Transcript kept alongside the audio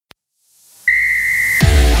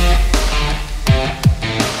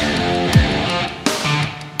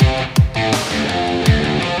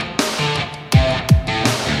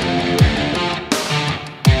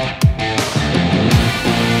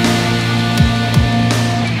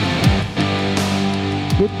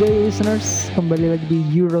Good day listeners, kembali lagi di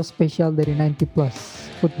Euro Special dari 90 Plus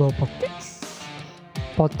Football Podcast.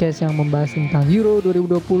 Podcast yang membahas tentang Euro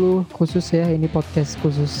 2020 khusus ya, ini podcast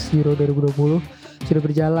khusus Euro 2020. Sudah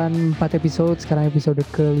berjalan 4 episode, sekarang episode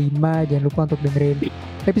ke-5. Jangan lupa untuk dengerin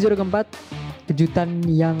episode ke-4, kejutan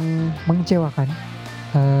yang mengecewakan.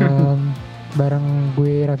 Bareng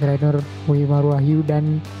gue Raffi Rainer, Wimar Wahyu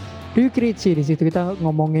dan Dwi Krici. Di situ kita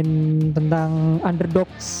ngomongin tentang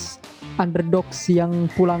underdogs yang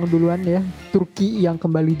pulang duluan ya, Turki yang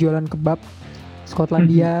kembali jualan kebab,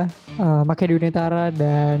 Skotlandia, Makedonia Utara,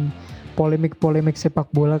 dan polemik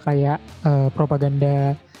sepak bola kayak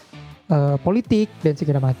propaganda politik dan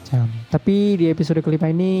segala macam. Tapi di episode kelima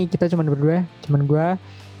ini kita cuma berdua, cuman gue,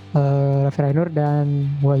 Raffi Rainer dan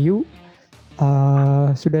Wahyu.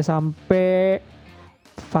 Sudah sampai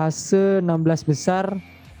fase 16 besar.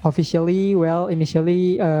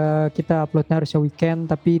 Initially kita uploadnya harusnya weekend,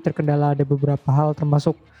 tapi terkendala ada beberapa hal,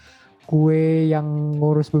 termasuk gue yang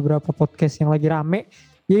ngurus beberapa podcast yang lagi rame.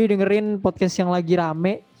 Jadi dengerin podcast yang lagi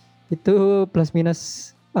rame itu plus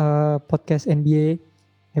minus podcast NBA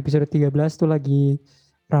episode 13 tuh lagi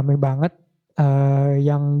rame banget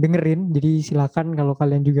yang dengerin. Jadi silakan kalau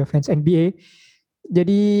kalian juga fans NBA.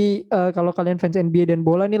 Jadi kalau kalian fans NBA dan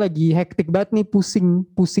bola nih lagi hektik banget nih,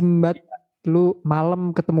 pusing banget. Lu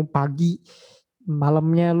malam ketemu pagi,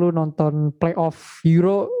 malamnya lu nonton playoff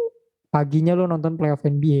Euro, paginya lu nonton playoff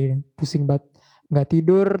NBA, pusing banget, nggak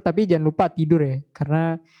tidur. Tapi jangan lupa tidur ya,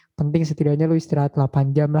 karena penting setidaknya lu istirahat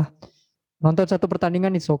 8 jam lah. Nonton satu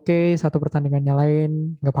pertandingan it's okay, satu pertandingannya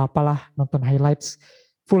lain nggak apa-apa lah. Nonton highlights,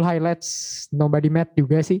 full highlights, nobody mad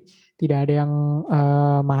juga sih, tidak ada yang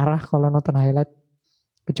marah kalau nonton highlight.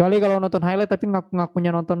 Kecuali kalau nonton highlight tapi ngaku-ngakunya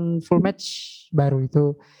nonton full match, baru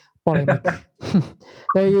itu polemik.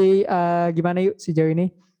 Jadi gimana yuk sejauh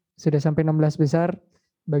ini? Sudah sampai 16 besar.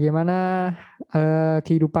 Bagaimana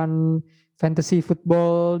kehidupan fantasy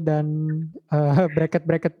football dan bracket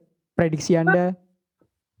prediksi Anda?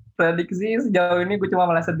 Prediksi sejauh ini gue cuma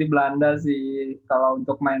meleset di Belanda sih. Kalau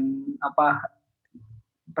untuk main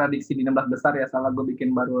prediksi di 16 besar ya salah gue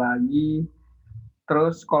bikin baru lagi.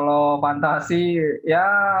 Terus kalau fantasi ya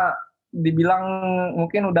dibilang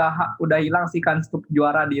mungkin udah hilang sih kan untuk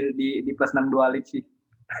juara di plus 62 league sih.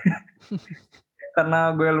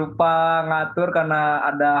 Karena gue lupa ngatur karena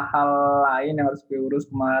ada hal lain yang harus gue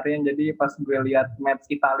urus kemarin. Jadi pas gue lihat match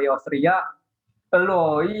Italia Austria,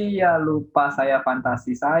 iya lupa saya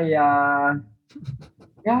fantasi saya.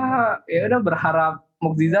 Ya udah berharap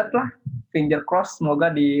mukjizat lah. Finger cross,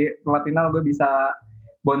 semoga di final gue bisa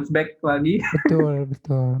bounce back lagi.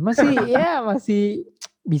 Betul. Masih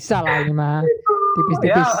bisa lah ini mah.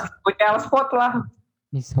 Tipis-tipis. Ya, UCL spot lah.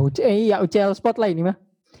 Bisa UCL spot lah ini mah.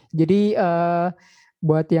 Jadi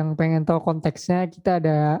buat yang pengen tahu konteksnya, kita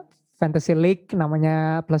ada Fantasy League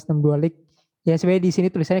namanya Plus 62 League. Ya sebenarnya di sini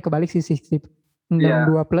tulisannya kebalik sih 62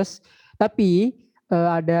 plus. Tapi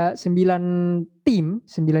ada 9 tim,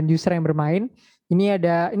 9 user yang bermain.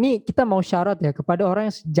 Ini kita mau syarat ya kepada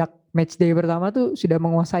orang yang sejak match day pertama tuh sudah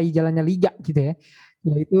menguasai jalannya liga gitu ya.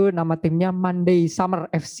 Yaitu nama timnya Monday Summer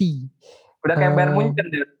FC. Udah kayak Bayern Munchen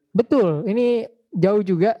deh. Betul, ini jauh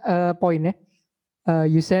juga poinnya.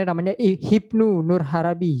 Usernya namanya Hipnu Nur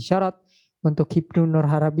Harabi. Syarat untuk Hipnu Nur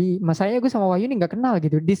Harabi. Masanya gue sama Wahyu ini gak kenal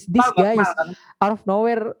gitu. This guys out of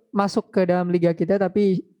nowhere masuk ke dalam liga kita,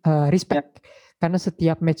 tapi respect. Karena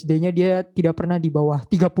setiap match day-nya dia tidak pernah di bawah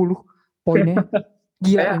 30 poinnya.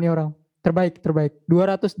 Gila ini orang. Terbaik.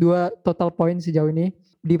 202 total poin sejauh ini.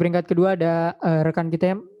 Di peringkat kedua ada rekan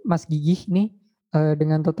kita Mas Gigih nih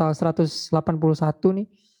dengan total 181 nih.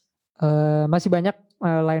 Masih banyak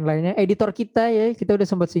lain-lainnya. Editor kita ya, kita udah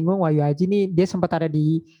sempat singgung, Wahyu Aji nih, dia sempat ada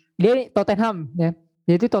dia Tottenham ya.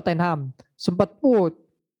 Dia itu Tottenham. Sempat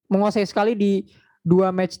menguasai sekali di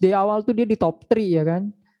 2 match day awal tuh dia di top 3 ya kan.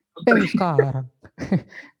 Sekarang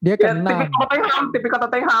dia kena. Tipikal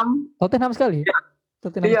Tottenham sekali. Ya.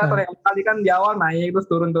 Tottenham sekali kan di awal naik terus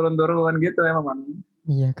turun gitu emang.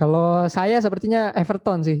 Iya, kalau saya sepertinya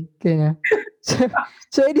Everton sih kayaknya.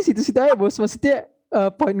 Saya di situ-situ aja bos, maksudnya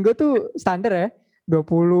poin gue tuh standar ya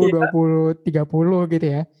 20, 20, 30 gitu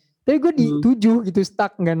ya. Tapi gue di 7 gitu,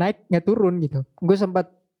 stuck, gak naik gak turun gitu. Gue sempat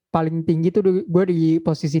paling tinggi tuh gue di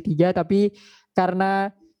posisi 3, tapi karena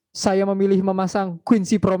saya memilih memasang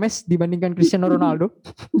Quincy Promes dibandingkan Cristiano Ronaldo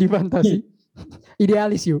di fantasi.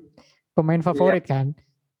 Idealis yuk, pemain favorit kan.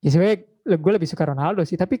 Ya sebenarnya gue lebih suka Ronaldo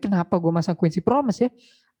sih, tapi kenapa gue masang Quincy Promes ya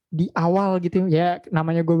di awal gitu ya,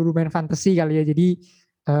 namanya gue bermain fantasi kali ya, jadi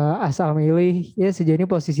asal milih ya. Sejauh ini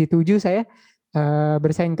posisi 7 saya,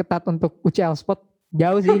 bersaing ketat untuk UCL spot,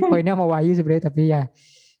 jauh sih poinnya sama Wahyu sebenarnya, tapi ya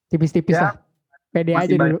tipis-tipis lah, pede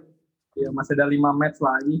aja dulu. Ya, masih ada 5 match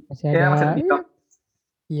lagi. Masih Ya, masih ada, ada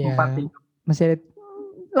 3, ya 4 nih. masih ada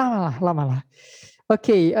lama lah.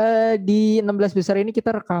 Oke, di 16 besar ini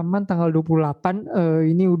kita rekaman tanggal 28.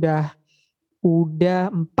 Ini udah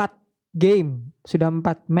 4 game, sudah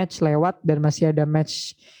 4 match lewat dan masih ada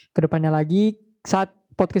match kedepannya lagi. Saat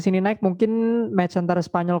podcast ini naik mungkin match antara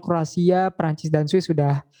Spanyol, Kroasia, Prancis dan Swiss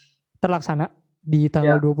sudah terlaksana di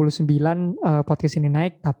tanggal Ya, 29 podcast ini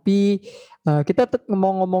naik. Tapi kita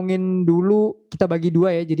mau ngomongin dulu, kita bagi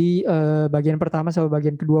dua ya. Jadi bagian pertama sama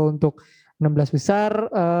bagian kedua untuk 16 besar.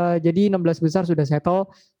 Jadi 16 besar sudah settle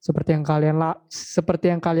seperti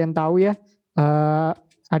yang kalian tahu ya.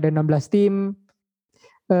 Ada 16 tim.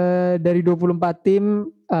 Dari 24 tim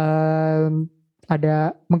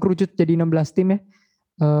ada mengkerucut jadi 16 tim ya.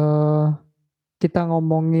 Eh, kita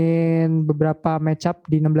ngomongin beberapa match up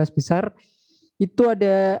di 16 besar. Itu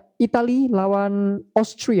ada Italia lawan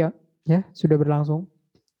Austria ya, sudah berlangsung.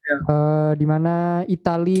 ya. Di mana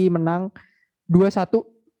Italia menang 2-1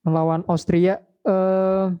 melawan Austria.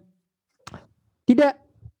 Tidak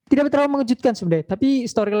tidak terlalu mengejutkan sebenarnya, tapi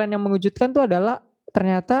storyline yang mengejutkan itu adalah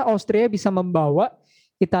ternyata Austria bisa membawa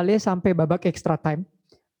Italia sampai babak extra time.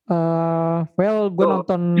 Gue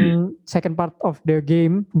nonton second part of the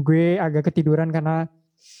game, gue agak ketiduran karena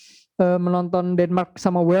menonton Denmark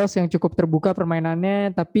sama Wales yang cukup terbuka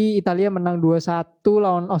permainannya, tapi Italia menang 2-1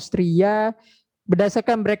 lawan Austria.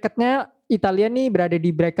 Berdasarkan bracketnya, Italia nih berada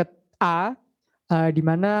di bracket A, di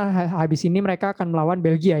mana habis ini mereka akan melawan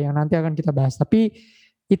Belgia yang nanti akan kita bahas. Tapi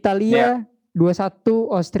Italia 2-1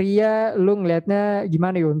 Austria, lu ngelihatnya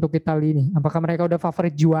gimana ya untuk Italia ini? Apakah mereka udah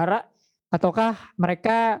favorit juara ataukah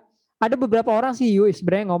mereka, ada beberapa orang sih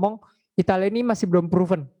sebenarnya ngomong Italia ini masih belum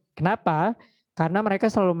proven. Kenapa? Karena mereka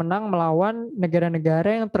selalu menang melawan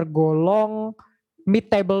negara-negara yang tergolong mid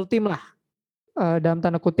table team lah, dalam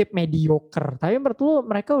tanda kutip mediocre. Tapi menurut lu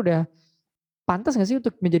mereka udah pantas gak sih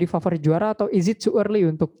untuk menjadi favorit juara atau is it too early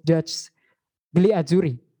untuk judge Gli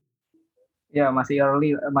Azzurri? Ya, masih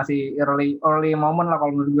early moment lah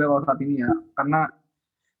kalau menurut gue kalau saat ini ya. Karena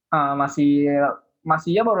masih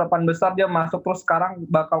ya baru 8 besar dia masuk, terus sekarang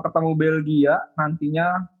bakal ketemu Belgia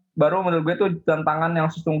nantinya, baru menurut gue itu tantangan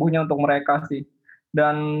yang sesungguhnya untuk mereka sih.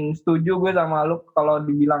 Dan setuju gue sama lu kalau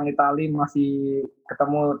dibilang Italia masih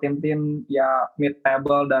ketemu tim-tim ya mid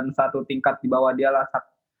table dan satu tingkat di bawah dia lah,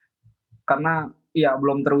 karena ya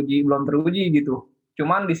belum teruji gitu.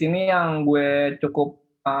 Cuman di sini yang gue cukup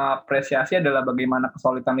apresiasi adalah bagaimana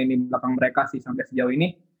kesulitan ini belakang mereka sih sampai sejauh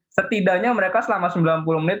ini. Setidaknya mereka selama 90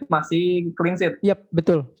 menit masih clean sheet. Yap,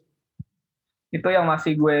 betul. Itu yang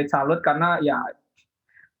masih gue salut karena ya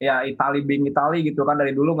Itali being Itali gitu kan,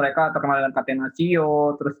 dari dulu mereka terkenal dengan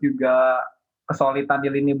Catenaccio, terus juga kesulitan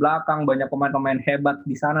di lini belakang, banyak pemain-pemain hebat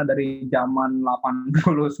di sana dari zaman 80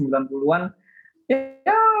 90-an.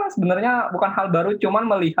 Ya sebenarnya bukan hal baru, cuman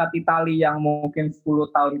melihat Italia yang mungkin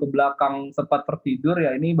 10 tahun ke belakang sempat tertidur,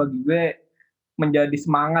 ya ini bagi gue menjadi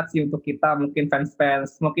semangat sih untuk kita, mungkin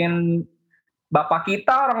fans-fans, mungkin bapak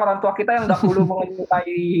kita, orang-orang tua kita yang dahulu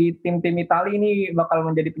menyukai tim-tim Italia ini bakal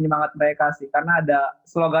menjadi penyemangat mereka sih, karena ada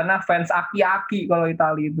slogannya fans aki-aki kalau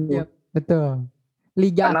Italia itu. Yep, betul.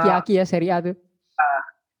 Liga Karena aki-aki ya, Serie A tuh.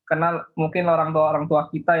 karena mungkin orang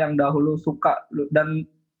tua kita yang dahulu suka dan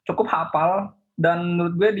cukup hafal, dan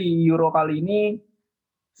menurut gue di Euro kali ini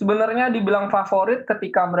sebenarnya dibilang favorit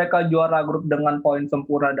ketika mereka juara grup dengan poin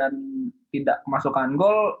sempurna dan tidak masukkan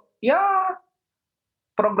gol. Ya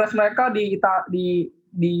progres mereka di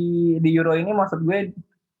Euro ini, maksud gue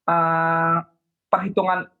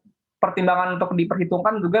pertimbangan untuk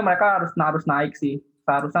diperhitungkan juga, mereka harus naik sih,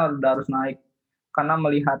 seharusnya harus naik karena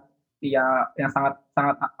melihat ya yang sangat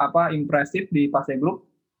sangat impresif di fase grup.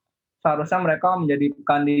 Seharusnya mereka menjadi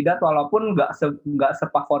kandidat walaupun nggak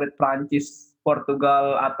sefavorit Prancis,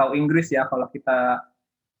 Portugal atau Inggris ya, kalau kita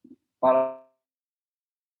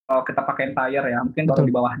pakai tier ya, mungkin baru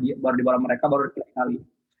di bawah mereka, baru di Italia.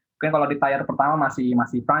 Mungkin kalau di tier pertama masih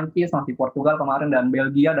Prancis, masih Portugal kemarin, dan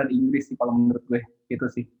Belgia dan Inggris sih kalau menurut gue gitu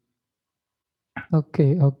sih.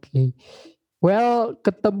 Oke. Well,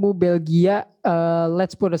 ketemu Belgia,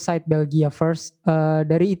 let's put aside Belgia first.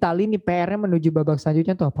 Dari Italia nih PR-nya menuju babak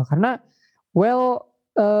selanjutnya tuh apa? Karena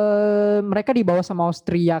mereka dibawa sama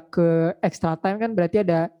Austria ke extra time kan, berarti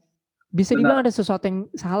bisa dibilang ada sesuatu yang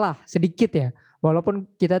salah sedikit ya. Walaupun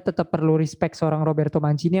kita tetap perlu respect seorang Roberto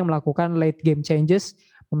Mancini yang melakukan late game changes,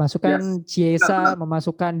 memasukkan Chiesa,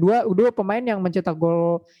 memasukkan dua pemain yang mencetak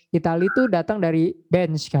gol Italia itu datang dari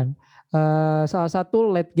bench kan. Salah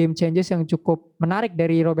satu late game changes yang cukup menarik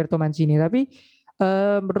dari Roberto Mancini. Tapi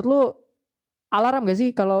menurut lu alarm gak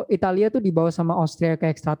sih kalau Italia tuh dibawa sama Austria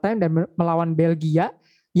ke extra time dan melawan Belgia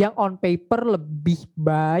yang on paper lebih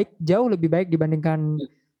baik, jauh lebih baik dibandingkan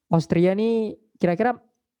Austria nih, kira-kira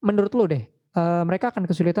menurut lu deh, mereka akan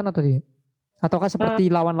kesulitan atau tidak? Ataukah seperti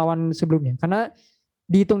lawan-lawan sebelumnya? Karena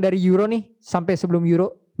dihitung dari Euro nih, sampai sebelum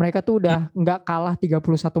Euro, mereka tuh udah nggak kalah 31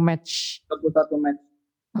 match. 21 match.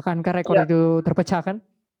 Akankah rekor Ya, itu terpecahkan?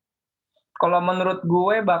 kalau menurut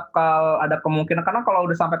gue bakal ada kemungkinan, karena kalau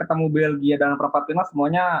udah sampai ketemu Belgia dalam perempat final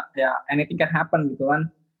semuanya ya anything can happen gitu kan.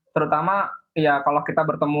 Terutama ya kalau kita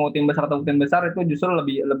bertemu tim besar atau tim besar itu justru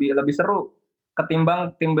lebih lebih lebih seru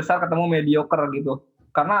ketimbang tim besar ketemu mediocre gitu.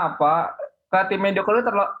 Karena apa? Ke tim mediocre itu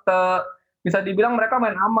bisa dibilang mereka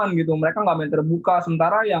main aman gitu, mereka nggak main terbuka.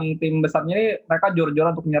 Sementara yang tim besarnya ini mereka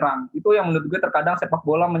jor-joran untuk menyerang. Itu yang menurut gue terkadang sepak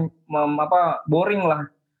bola boring lah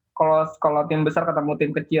kalau tim besar ketemu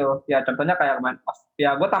tim kecil. Ya contohnya kayak kemarin,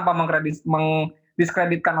 ya gue tanpa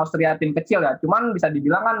mengdiskreditkan Austria tim kecil ya, cuman bisa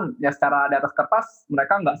dibilang kan ya secara di atas kertas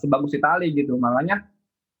mereka nggak sebagus Italia gitu. Makanya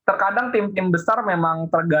terkadang tim-tim besar memang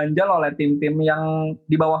terganjal oleh tim-tim yang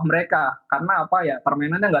di bawah mereka, karena apa ya,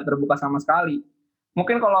 permainannya nggak terbuka sama sekali.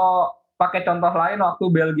 Mungkin kalau pakai contoh lain waktu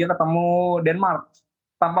Belgia ketemu Denmark,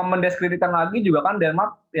 tanpa mendiskreditkan lagi juga kan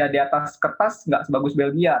Denmark ya di atas kertas nggak sebagus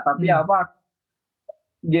Belgia, tapi apa,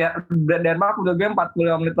 Denmark udah game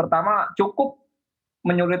 45 menit pertama cukup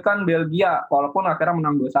menyulitkan Belgia walaupun akhirnya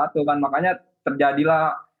menang 2-1 kan. Makanya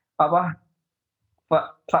terjadilah apa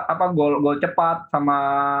gol cepat sama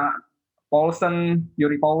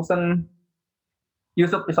Yuri Paulsen,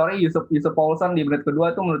 Yusuf Paulsen di menit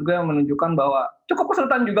kedua itu menurut gue menunjukkan bahwa cukup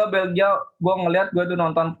kesulitan juga Belgia. Gue ngelihat, gue tuh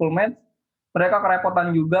nonton full match, mereka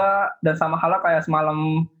kerepotan juga, dan sama halnya kayak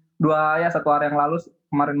semalam satu hari yang lalu,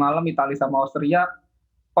 kemarin malam Italia sama Austria.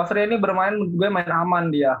 Austria ini bermain, gue main aman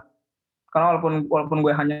dia. Karena walaupun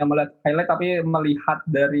gue hanya melihat highlight, tapi melihat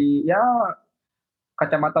dari ya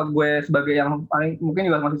kacamata gue sebagai yang mungkin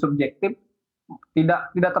juga masih subjektif, tidak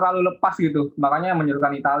terlalu lepas gitu. Makanya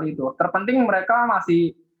menyuruhkan Italia itu. Terpenting mereka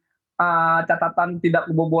masih catatan tidak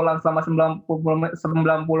kebobolan selama 90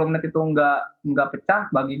 menit itu nggak pecah.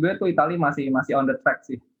 Bagi gue tuh Italia masih on the track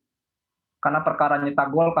sih. Karena perkara nyetak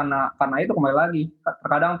gol, karena itu kembali lagi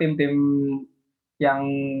terkadang tim-tim yang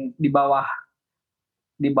di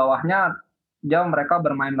bawahnya jauh mereka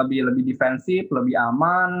bermain lebih defensif, lebih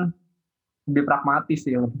aman, lebih pragmatis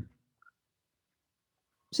sih.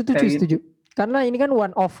 Setuju. Karena ini kan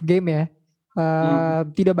one off game ya.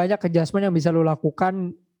 Tidak banyak adjustment yang bisa lo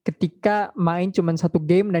lakukan ketika main cuma satu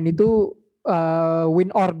game, dan itu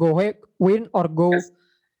win or go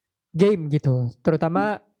game gitu.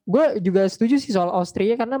 Terutama gue juga setuju sih soal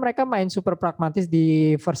Austria, karena mereka main super pragmatis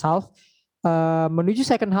di first half. Menuju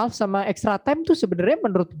second half sama extra time tuh sebenarnya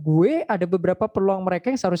menurut gue ada beberapa peluang mereka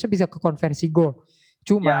yang seharusnya bisa ke konversi gol.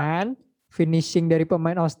 Cuman finishing dari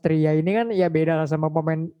pemain Austria ini kan ya beda lah sama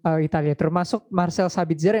pemain Italia. Termasuk Marcel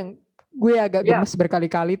Sabitzer yang gue agak gemes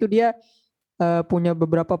berkali-kali itu dia punya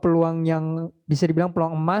beberapa peluang yang bisa dibilang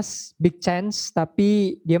peluang emas, big chance,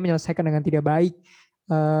 tapi dia menyelesaikan dengan tidak baik.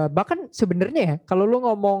 Bahkan sebenarnya ya kalau lu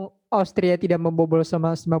ngomong Austria tidak membobol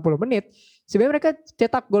selama 90 menit, sebenarnya mereka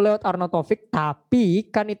cetak gol lewat Arnautovic, tapi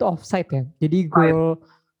kan itu offside ya. Jadi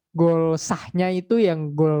gol sahnya itu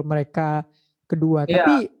yang gol mereka kedua.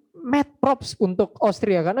 Tapi mad props untuk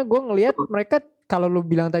Austria, karena gue ngelihat mereka, kalau lu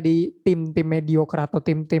bilang tadi tim-tim mediocre atau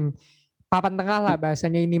tim-tim papan tengah lah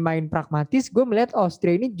bahasanya ini main pragmatis, gue melihat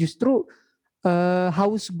Austria ini justru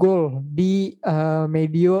haus gol di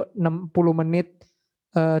medio 60 menit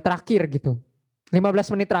terakhir gitu.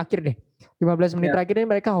 15 menit terakhir deh. 15 menit terakhir ini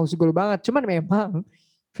mereka haus gol banget. Cuman memang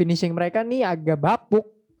finishing mereka nih agak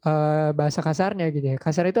bapuk, bahasa kasarnya gitu ya.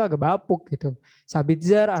 Kasar itu agak bapuk gitu.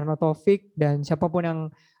 Sabitzer, Arnautovic, dan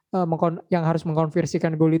siapapun yang harus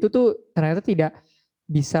mengkonversikan gol itu tuh ternyata tidak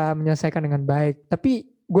bisa menyelesaikan dengan baik.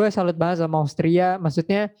 Tapi gue salut banget sama Austria.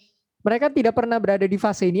 Maksudnya mereka tidak pernah berada di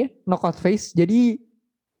fase ini ya, knockout phase. Jadi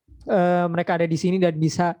mereka ada di sini dan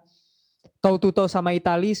bisa toe-to-toe sama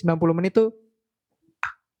Italia 90 menit tuh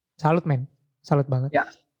salut men. Salut banget. Ya.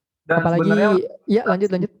 Dan apalagi ya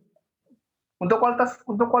lanjut. Untuk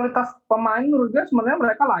kualitas pemain menurut gue sebenarnya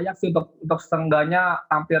mereka layak sih untuk setengahnya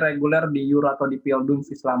tampil reguler di Euro atau di Piala Dunia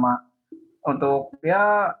sih selama untuk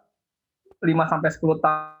ya 5-10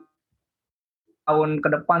 tahun ke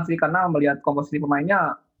depan sih, karena melihat komposisi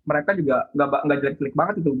pemainnya mereka juga nggak jelek-jelek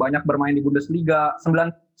banget itu, banyak bermain di Bundesliga.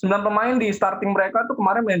 9 pemain di starting mereka tuh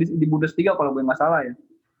kemarin main di Bundesliga kalau gue nggak salah ya,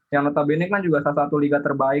 yang notabene kan juga salah satu liga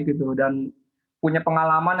terbaik gitu, dan punya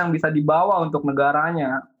pengalaman yang bisa dibawa untuk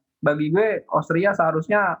negaranya. Bagi gue Austria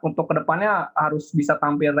seharusnya untuk kedepannya harus bisa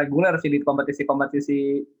tampil reguler sih di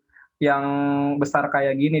kompetisi-kompetisi yang besar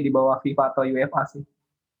kayak gini di bawah FIFA atau UEFA sih.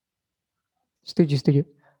 Setuju.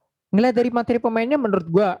 ngelihat dari materi pemainnya menurut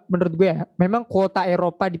gue ya, memang kuota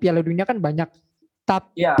Eropa di Piala Dunia kan banyak.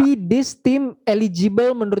 Iya. Tapi this team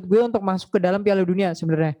eligible menurut gue untuk masuk ke dalam Piala Dunia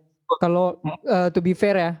sebenarnya. Kalau to be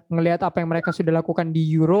fair ya, ngelihat apa yang mereka sudah lakukan di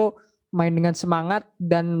Euro, main dengan semangat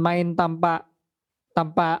dan main tanpa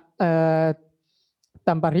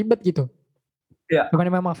ribet gitu. Iya. Cuman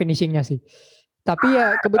memang finishingnya sih. Tapi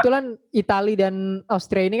ya kebetulan Italia dan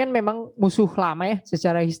Austria ini kan memang musuh lama ya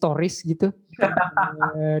secara historis gitu.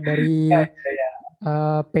 Dari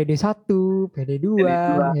PD1, PD2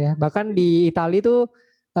 ya. Bahkan di Italia tuh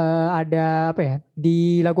ada apa ya?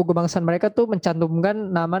 Di lagu kebangsaan mereka tuh mencantumkan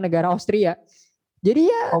nama negara Austria. Jadi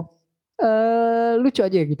ya lucu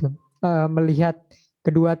aja gitu. Melihat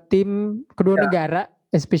kedua negara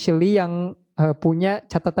especially yang punya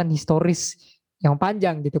catatan historis yang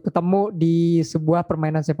panjang gitu, ketemu di sebuah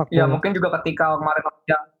permainan sepak bola. Ya mungkin juga ketika kemarin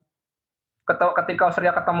ketika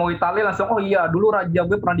Austria ketemu Italia langsung oh iya dulu raja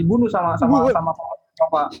gue pernah dibunuh sama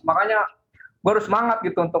makanya gue harus semangat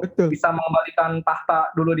gitu untuk bisa mengembalikan tahta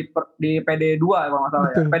dulu di PD2 kalau nggak salah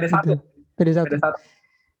ya PD1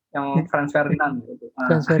 yang Franz Ferdinand gitu.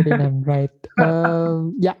 Franz Ferdinand right.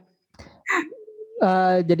 Ya.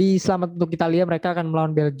 Jadi selamat untuk Italia, mereka akan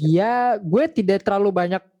melawan Belgia. Gue tidak terlalu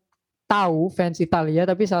banyak tahu fans Italia,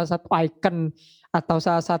 tapi salah satu icon atau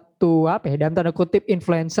salah satu apa ya dalam tanda kutip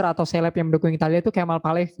influencer atau seleb yang mendukung Italia itu Kemal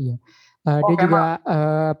Palevi. Dia juga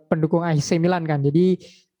pendukung AC Milan kan. Jadi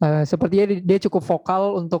sepertinya dia cukup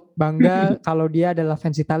vokal untuk bangga kalau dia adalah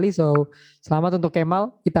fans Italia. So selamat untuk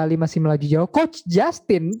Kemal, Italia masih melaju jauh. Coach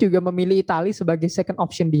Justin juga memilih Italia sebagai second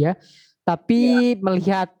option dia, tapi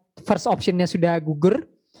melihat first optionnya sudah gugur.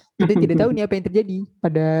 Kita tidak tahu nih apa yang terjadi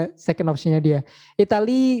pada second optionnya dia.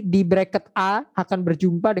 Italia di bracket A akan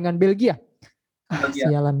berjumpa dengan Belgia.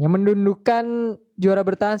 Sialan. Yang menundukkan juara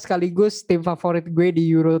bertahan sekaligus tim favorit gue di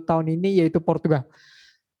Euro tahun ini yaitu Portugal.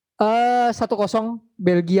 1-0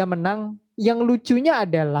 Belgia menang. Yang lucunya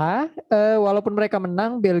adalah walaupun mereka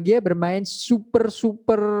menang, Belgia bermain super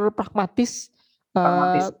pragmatis.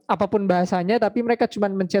 Apapun bahasanya, tapi mereka cuma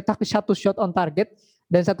mencetak 1 shot on target.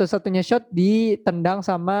 Dan satu-satunya shot ditendang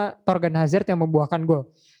sama Torgan Hazard yang membuahkan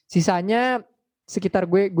gol. Sisanya sekitar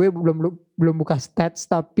gue belum buka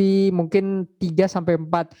stats, tapi mungkin 3-4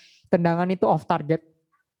 tendangan itu off target.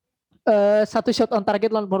 1 shot on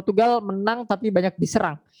target lawan Portugal menang tapi banyak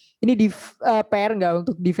diserang. Ini di PR nggak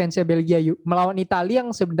untuk defense Belgia yuk melawan Italia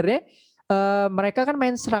yang sebenarnya mereka kan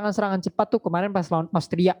main serangan-serangan cepat tuh kemarin pas lawan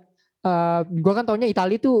Austria. Gue kan taunya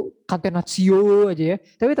Italia tuh catenaccio aja ya.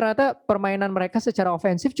 Tapi ternyata permainan mereka secara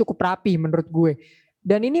ofensif cukup rapi menurut gue.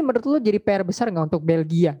 Dan ini menurut lo jadi PR besar gak untuk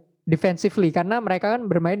Belgia defensively? Karena mereka kan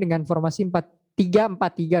bermain dengan formasi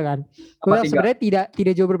 4-3-4-3 kan. Gue sebenarnya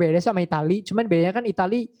tidak jauh berbeda sama Italia. Cuman bedanya kan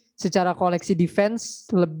Italia secara koleksi defense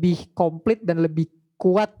lebih komplit dan lebih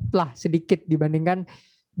kuat lah sedikit dibandingkan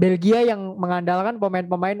Belgia yang mengandalkan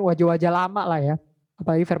pemain-pemain wajah-wajah lama lah ya.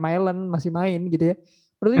 Apalagi Vermaelen masih main gitu ya.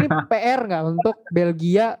 Menurut ini PR gak untuk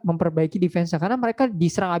Belgia memperbaiki defense-nya? Karena mereka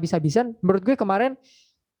diserang habis-habisan. Menurut gue kemarin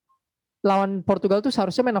lawan Portugal tuh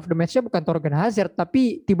seharusnya man of the match-nya bukan Torgan Hazard,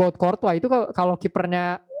 tapi Thibaut Courtois. Itu kalau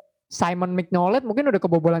kipernya Simon Mignolet mungkin udah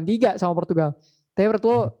kebobolan 3 sama Portugal. Tapi menurut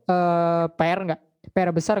lo PR gak?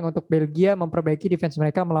 PR besar gak untuk Belgia memperbaiki defense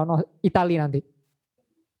mereka melawan Italia nanti?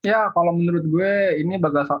 Ya kalau menurut gue ini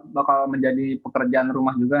bakal menjadi pekerjaan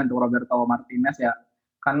rumah juga untuk Roberto Martinez ya.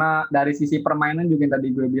 Karena dari sisi permainan juga yang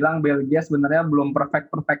tadi gue bilang Belgia sebenarnya belum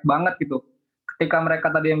perfect banget gitu. Ketika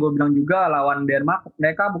mereka tadi yang gue bilang juga lawan Denmark,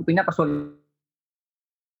 mereka buktinya kesulitan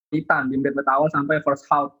di menit awal sampai first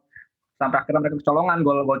half. Sampai akhirnya mereka kecolongan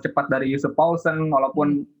gol cepat dari Yusuf Poulsen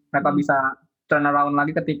walaupun mereka bisa turn around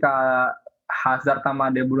lagi ketika Hazard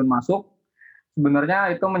sama De Bruyne masuk.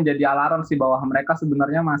 Sebenarnya itu menjadi alarm sih bahwa mereka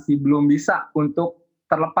sebenarnya masih belum bisa untuk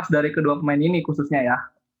terlepas dari kedua pemain ini khususnya ya.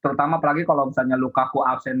 Terutama apalagi kalau misalnya Lukaku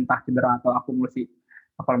absen entah cedera atau akumulasi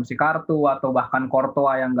kartu atau bahkan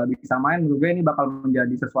Courtois yang nggak bisa main, menurut gue ini bakal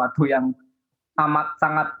menjadi sesuatu yang amat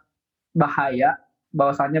sangat bahaya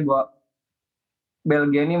bahwasannya bahwa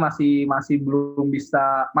Belgia ini masih belum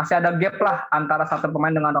bisa, masih ada gap lah antara satu pemain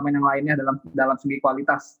dengan pemain yang lainnya dalam segi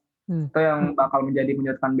kualitas. Itu yang bakal menjadi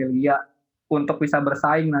menyulitkan Belgia untuk bisa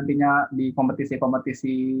bersaing nantinya di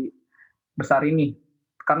kompetisi-kompetisi besar ini.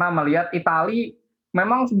 Karena melihat Italia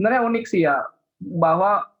memang sebenarnya unik sih ya,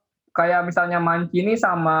 bahwa kayak misalnya Mancini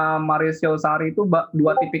sama Maurizio Sarri itu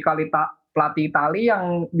dua tipikal pelatih Italia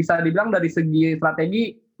yang bisa dibilang dari segi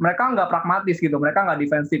strategi mereka nggak pragmatis gitu, mereka nggak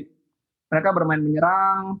defensif, mereka bermain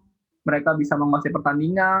menyerang, mereka bisa menguasai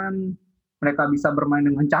pertandingan, mereka bisa bermain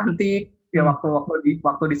dengan cantik, Ya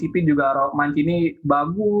waktu di City juga Mancini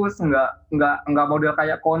bagus, nggak model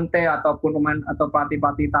kayak Conte ataupun pemain atau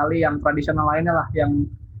pelatih Itali yang tradisional lainnya lah yang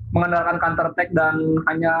mengandalkan counter attack dan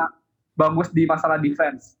hanya bagus di masalah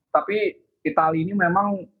defense. Tapi Itali ini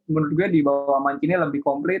memang menurut gue di bawah Mancini lebih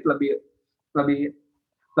komplit, lebih lebih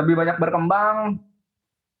lebih banyak berkembang,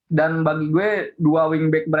 dan bagi gue dua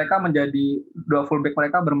fullback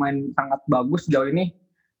mereka bermain sangat bagus sejauh ini,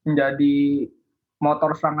 menjadi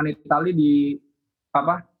motor serangan Italia di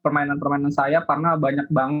permainan sayap, karena banyak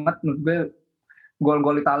banget menurut gue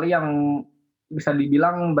gol-gol Italia yang bisa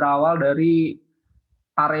dibilang berawal dari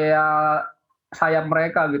area sayap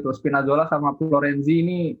mereka gitu. Spinazzola sama Florenzi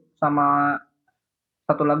ini, sama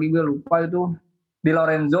satu lagi gue lupa itu, Di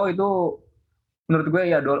Lorenzo itu menurut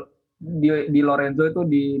gue ya di Lorenzo itu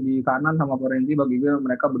di kanan sama Florenzi, bagi gue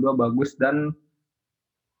mereka berdua bagus. Dan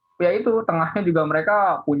ya itu tengahnya juga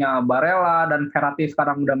mereka punya Barella dan Verratti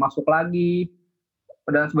sekarang udah masuk lagi.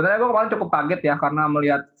 Dan sebenarnya gue kemarin cukup kaget ya karena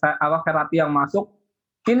melihat Verratti yang masuk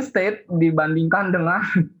instead dibandingkan dengan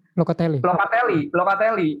Locatelli.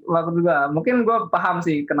 Waktu juga. Mungkin gue paham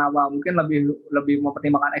sih kenapa, mungkin lebih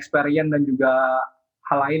mempertimbangkan experience dan juga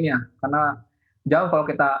hal lainnya, karena jauh kalau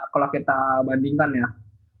kita bandingkan ya.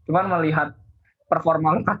 Cuman melihat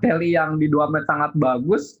performa Locatelli yang di 2 match sangat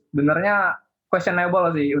bagus, sebenarnya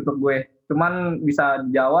questionable sih untuk gue. Cuman bisa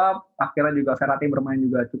dijawab, akhirnya juga Verratti bermain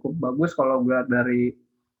juga cukup bagus kalau gue lihat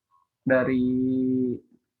dari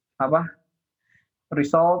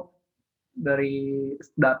result, dari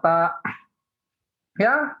data.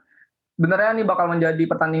 Ya, sebenarnya ini bakal menjadi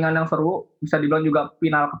pertandingan yang seru, bisa dibilang juga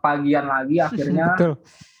final kepagian lagi akhirnya. Betul.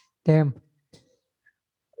 Damn.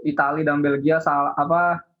 Italia dan Belgia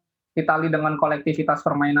Italia dengan kolektivitas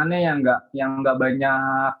permainannya yang nggak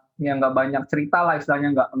banyak cerita lah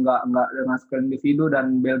istilahnya, nggak dengan skill individu,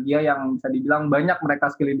 dan Belgia yang bisa dibilang banyak mereka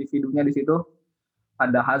skill individunya di situ.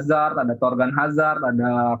 Ada Hazard, ada Torgan Hazard,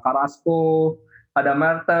 ada Carrasco, ada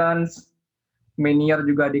Mertens, Meunier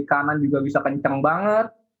juga di kanan juga bisa kenceng banget.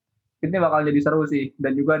 Ini bakal jadi seru sih.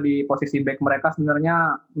 Dan juga di posisi back mereka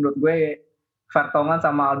sebenarnya menurut gue Vertonghen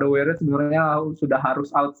sama Alderweireld sebenarnya sudah harus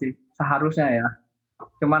out sih, seharusnya ya.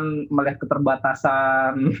 Cuman melihat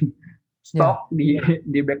keterbatasan stok di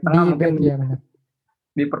back tengah, mungkin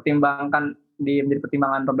dipertimbangkan menjadi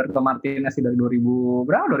pertimbangan Roberto Martinez dari 2014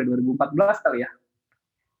 kali ya.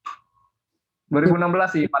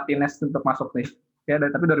 2016 sih Martinez untuk masuk nih. Ya,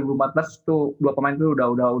 tapi 2014 tuh dua pemain itu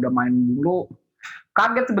udah main dulu.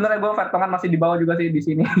 Kaget sebenarnya gue Vertonghen masih di bawah juga sih di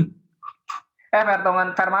sini.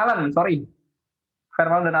 Vermaelen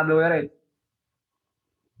dan Alderweireld.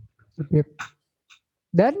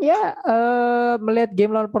 Dan ya melihat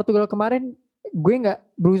game lawan Portugal kemarin, gue nggak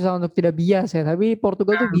berusaha untuk tidak bias ya, tapi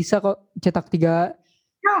Portugal tuh bisa kok cetak 3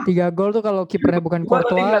 gol tuh kalau kipernya bukan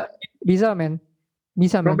Courtois. Bisa men.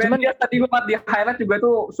 Cuman dia tadi gue di highlight juga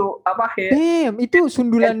tuh itu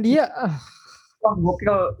sundulan dia. Wah,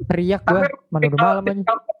 gokil. Teriak gue, mana udah malam aja.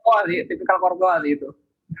 Tipikal Courtois sih itu.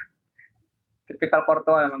 Tipikal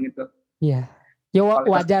Courtois emang itu. Iya. Ya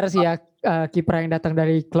wajar sih ya, kiper yang datang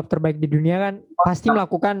dari klub terbaik di dunia kan pasti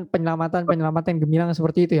melakukan penyelamatan gemilang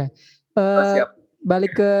seperti itu ya.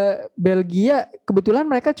 Balik ke Belgia, kebetulan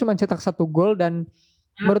mereka cuma cetak 1 gol dan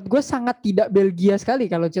menurut gue sangat tidak Belgia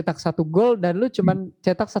sekali kalau cetak 1 gol dan lu cuma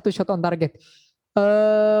cetak 1 shot on target.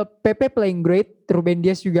 PP playing great, Ruben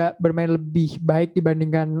Dias juga bermain lebih baik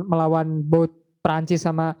dibandingkan melawan both Prancis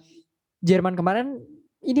sama Jerman kemarin.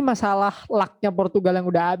 Ini masalah lucknya Portugal yang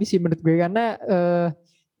udah habis sih menurut gue, karena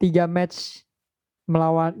 3 match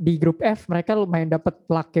melawan di grup F mereka lumayan dapat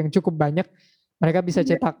luck yang cukup banyak. Mereka bisa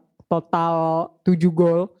cetak total 7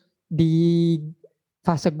 gol di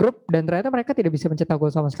fase grup dan ternyata mereka tidak bisa mencetak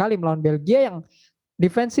gol sama sekali melawan Belgia yang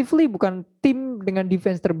defensively bukan tim dengan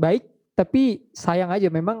defense terbaik, tapi sayang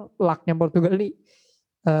aja memang lucknya Portugal ini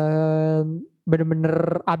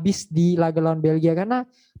bener-bener abis di laga lawan Belgia, karena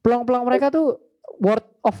peluang-peluang mereka tuh worth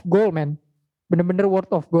of goal man, bener-bener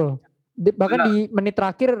worth of goal. Bahkan di menit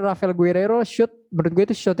terakhir Rafael Guerreiro shoot, menurut gue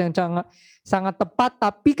itu shot yang sangat tepat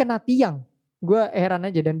tapi kena tiang. Gue heran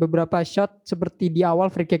aja, dan beberapa shot seperti di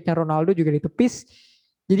awal free kicknya Ronaldo juga ditepis.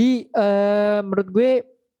 Jadi menurut gue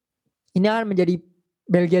ini akan menjadi,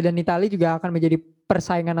 Belgia dan Italia juga akan menjadi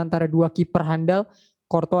persaingan antara 2 kiper handal,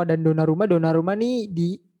 Courtois dan Donnarumma. Donnarumma nih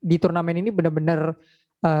di turnamen ini benar-benar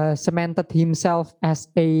cemented himself as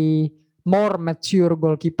a more mature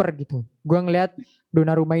goalkeeper gitu. Gue ngelihat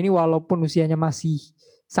Donnarumma ini walaupun usianya masih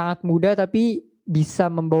sangat muda tapi bisa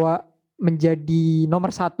membawa menjadi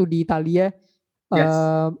nomor 1 di Italia.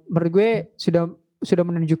 Menurut gue sudah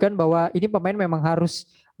menunjukkan bahwa ini pemain memang harus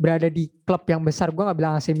berada di klub yang besar. Gue gak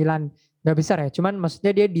bilang AC Milan Gak besar ya, cuman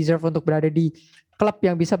maksudnya dia deserve untuk berada di klub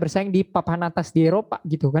yang bisa bersaing di papan atas di Eropa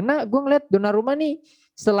gitu. Karena gue ngeliat Donnarumma nih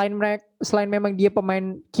selain memang dia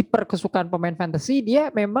pemain kiper kesukaan pemain fantasy,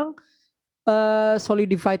 dia memang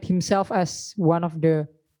solidified himself as one of the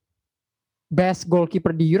best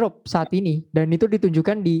goalkeeper di Europe saat ini, dan itu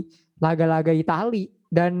ditunjukkan di laga-laga Itali.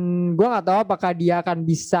 Dan gue nggak tahu apakah dia akan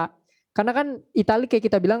bisa, karena kan Itali kayak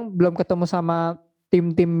kita bilang belum ketemu sama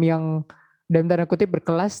tim-tim yang dalam tanda kutip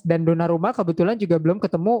berkelas, dan Donnarumma kebetulan juga belum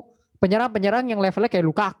ketemu penyerang-penyerang yang levelnya kayak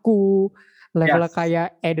Lukaku, levelnya Yes. kayak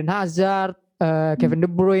Eden Hazard, Kevin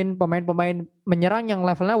De Bruyne, pemain-pemain menyerang yang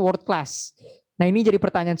levelnya world class. Nah ini jadi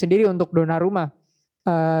pertanyaan sendiri untuk Donnarumma,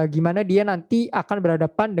 gimana dia nanti akan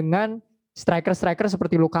berhadapan dengan striker-striker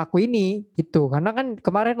seperti Lukaku ini gitu. Karena kan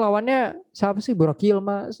kemarin lawannya siapa sih? Burak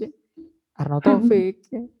Yilmaz sih, Arnautovic,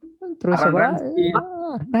 terus Aaron siapa Ramsey,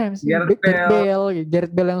 Ramsey, Gareth Bale.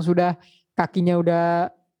 Gareth Bale yang sudah kakinya udah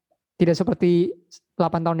tidak seperti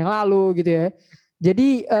 8 tahun yang lalu gitu ya.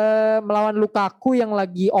 Jadi melawan Lukaku yang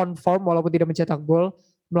lagi on form walaupun tidak mencetak gol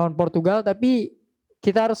melawan Portugal, tapi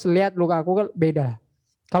kita harus lihat Lukaku kan beda.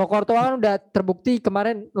 Kalau Courtois kan udah terbukti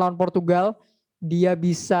kemarin lawan Portugal dia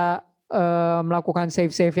bisa melakukan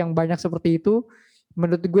save-save yang banyak seperti itu.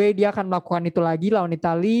 Menurut gue dia akan melakukan itu lagi lawan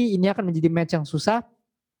Italia. Ini akan menjadi match yang susah.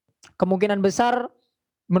 Kemungkinan besar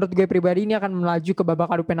menurut gue pribadi ini akan melaju ke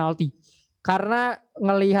babak adu penalti. Karena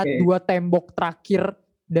ngelihat dua tembok terakhir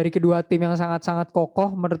dari kedua tim yang sangat-sangat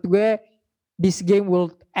kokoh, menurut gue this game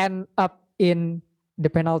will end up in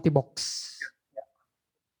the penalty box.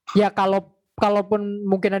 Ya kalaupun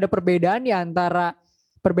mungkin ada perbedaan ya antara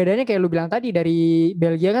perbedaannya kayak lu bilang tadi, dari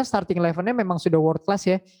Belgia kan starting 11-nya memang sudah world class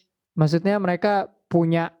ya. Maksudnya mereka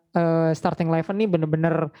punya starting 11 nih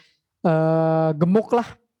bener-bener gemuk lah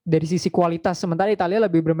dari sisi kualitas. Sementara Italia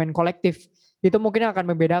lebih bermain kolektif. Itu mungkin akan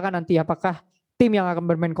membedakan nanti apakah tim yang akan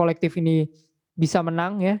bermain kolektif ini bisa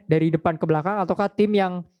menang ya dari depan ke belakang, ataukah tim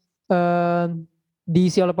yang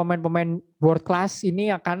diisi oleh pemain-pemain world class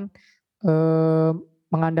ini akan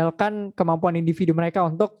mengandalkan kemampuan individu mereka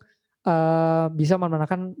untuk bisa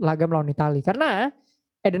memenangkan laga melawan Italia. Karena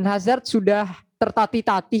Eden Hazard sudah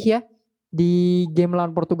tertatih-tatih ya di game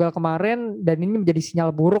melawan Portugal kemarin, dan ini menjadi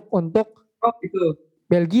sinyal buruk untuk Itu.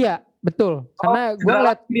 Belgia, betul. Karena gue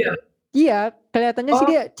ngeliat dia. Iya, kelihatannya sih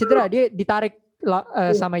dia cedera, dia ditarik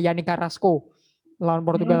sama Yannick Carrasco lawan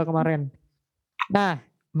Portugal kemarin. Nah,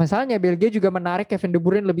 masalahnya Belgia juga menarik Kevin De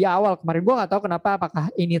Bruyne lebih awal kemarin. Gue gak tahu kenapa,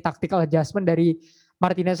 apakah ini tactical adjustment dari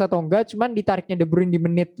Martinez atau enggak, cuman ditariknya De Bruyne di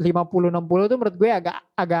menit 50-60 itu menurut gue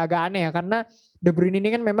agak-agak aneh ya, karena De Bruyne ini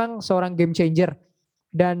kan memang seorang game changer,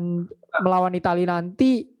 dan melawan Italia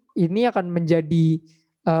nanti ini akan menjadi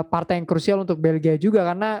partai yang krusial untuk Belgia juga,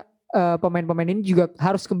 karena pemain-pemain ini juga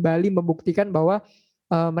harus kembali membuktikan bahwa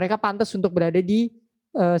mereka pantas untuk berada di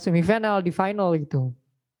semifinal, di final gitu.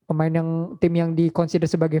 Pemain tim yang dikonsider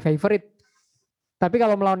sebagai favorite. Tapi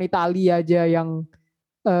kalau melawan Italia aja yang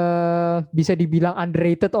bisa dibilang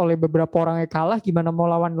underrated oleh beberapa orang yang kalah, gimana mau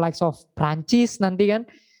lawan likes of Prancis nanti kan,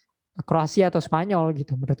 Kroasia atau Spanyol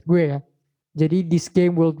gitu menurut gue ya. Jadi this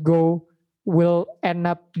game will end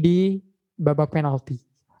up di babak penalti.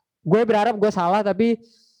 Gue berharap gue salah, tapi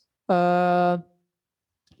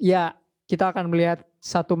ya kita akan melihat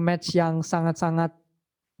satu match yang sangat-sangat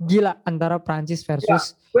gila antara Prancis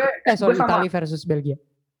versus Italia versus Belgia.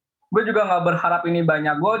 Gue juga nggak berharap ini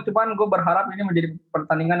banyak gol, cuman gue berharap ini menjadi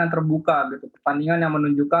pertandingan yang terbuka gitu, pertandingan yang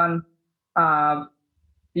menunjukkan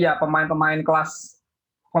ya pemain kelas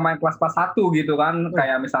 1 gitu kan,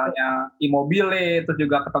 kayak misalnya Immobile, terus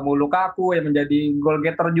juga ketemu Lukaku yang menjadi goal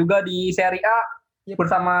getter juga di Serie A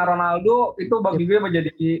bersama Ronaldo. Itu bagi gue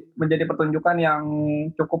menjadi pertunjukan yang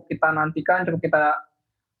cukup kita nantikan, cukup kita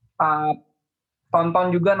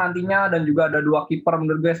tonton juga nantinya. Dan juga ada dua kiper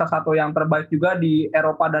menurut gue salah satu yang terbaik juga di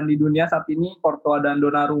Eropa dan di dunia saat ini, Courtois dan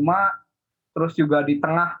Donnarumma. Terus juga di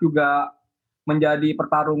tengah juga menjadi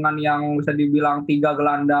pertarungan yang bisa dibilang tiga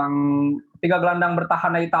gelandang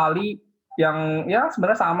bertahan Italia, yang ya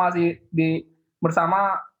sebenarnya sama sih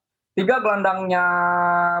bersama tiga gelandangnya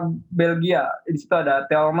Belgia. Di situ ada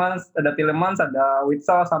Tielemans, ada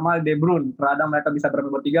Witsel sama De Bruyne. Terkadang mereka bisa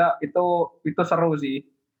bertiga, itu seru sih.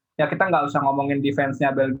 Ya kita nggak usah ngomongin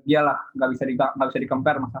defense-nya Belgia lah, nggak bisa di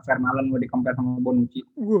compare. Masa Vermaelen mau di compare sama Bonucci.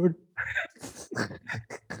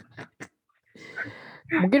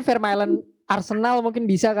 Mungkin Vermaelen Arsenal mungkin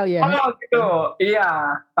bisa kali ya. Oh gitu,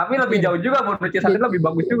 iya. Tapi lebih jauh juga Bonucci saat itu lebih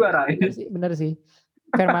bagus juga, Rai. Bener sih.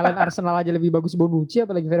 Vermaelen Arsenal aja lebih bagus Bonucci,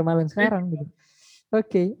 apalagi Vermaelen sekarang gitu.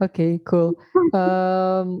 Oke, cool.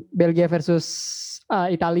 Belgia versus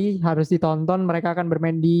Italia harus ditonton. Mereka akan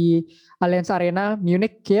bermain di Allianz Arena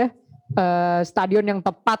Munich ya. stadion yang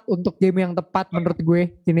tepat untuk game yang tepat menurut gue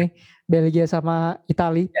ini Belgia sama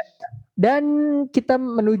Italia. Dan kita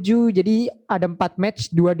menuju, jadi ada 4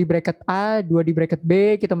 match, 2 di bracket A, 2 di bracket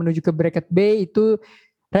B. Kita menuju ke bracket B, itu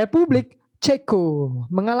Republik Ceko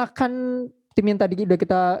mengalahkan tim yang tadi udah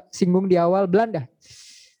kita singgung di awal, Belanda.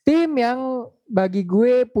 Tim yang bagi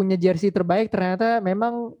gue punya jersey terbaik, ternyata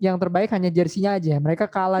memang yang terbaik hanya jersinya aja. Mereka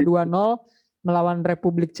kalah 2-0 melawan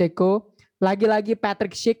Republik Ceko. Lagi-lagi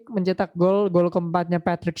Patrick Schick mencetak gol keempatnya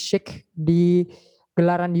Patrick Schick di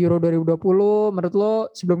gelaran Euro 2020. Menurut lo,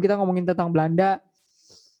 sebelum kita ngomongin tentang Belanda,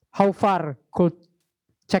 how far could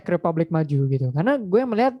Czech Republic maju gitu? Karena gue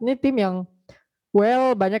melihat ini tim yang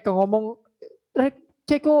banyak yang ngomong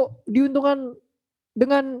Ceko diuntungkan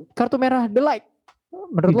dengan kartu merah The Light.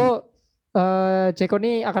 Menurut lo Ceko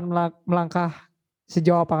ini akan melangkah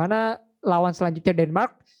sejauh apa? Karena lawan selanjutnya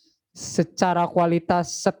Denmark secara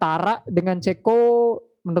kualitas setara dengan Ceko.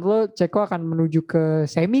 Menurut lo Ceko akan menuju ke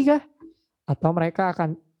semi kah? Atau mereka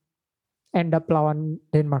akan end up lawan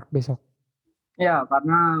Denmark besok? Ya,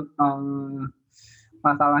 karena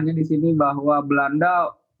masalahnya di sini bahwa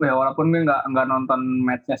Belanda, ya walaupun gue nggak nonton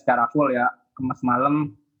matchnya secara full ya, kemas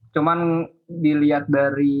malam, cuman dilihat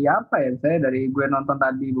dari apa ya, saya dari gue nonton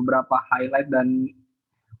tadi beberapa highlight dan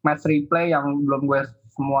match replay yang belum gue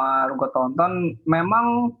tonton,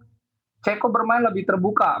 memang Ceko bermain lebih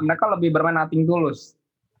terbuka, mereka lebih bermain nothing tulus,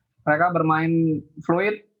 mereka bermain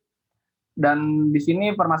fluid. Dan di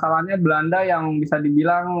sini permasalahannya Belanda yang bisa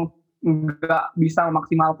dibilang nggak bisa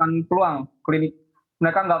memaksimalkan peluang klinik.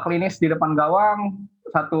 Mereka nggak klinis di depan gawang.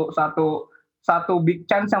 Satu big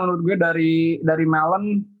chance yang menurut gue dari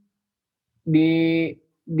Malen di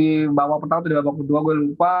babak pertama atau di babak kedua gue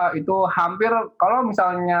lupa, itu hampir kalau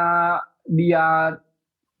misalnya dia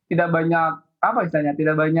tidak banyak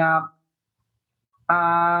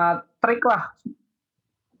trik lah,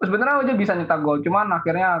 sebenarnya aja bisa nyetak gol, cuman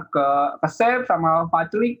akhirnya ke save sama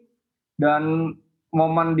Vaclik. Dan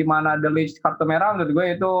momen dimana The Ligt kartu merah menurut gue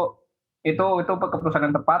itu keputusan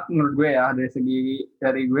yang tepat menurut gue ya,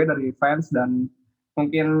 dari fans, dan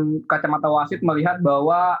mungkin kacamata wasit melihat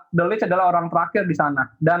bahwa The Ligt adalah orang terakhir di sana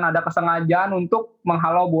dan ada kesengajaan untuk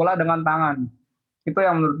menghalau bola dengan tangan. Itu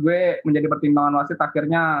yang menurut gue menjadi pertimbangan wasit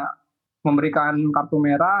akhirnya memberikan kartu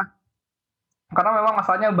merah. Karena memang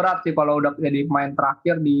masalahnya berat sih kalau udah jadi pemain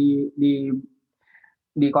terakhir di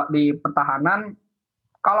pertahanan.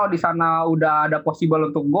 Kalau di sana udah ada possible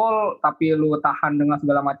untuk gol, tapi lu tahan dengan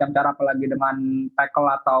segala macam cara, apalagi dengan tackle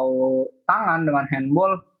atau tangan dengan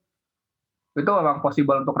handball, itu memang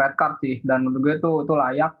possible untuk red card sih. Dan menurut gue itu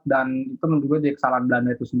layak, dan itu menurut gue jadi kesalahan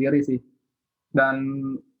Belanda itu sendiri sih. Dan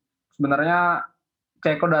sebenarnya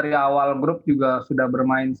Ceko dari awal grup juga sudah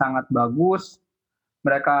bermain sangat bagus.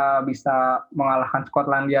 Mereka bisa mengalahkan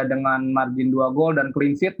Skotlandia dengan margin 2 gol dan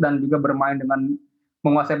clean sheet, dan juga bermain dengan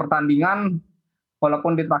menguasai pertandingan.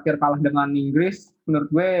 Walaupun di terakhir kalah dengan Inggris, menurut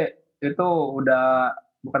gue itu udah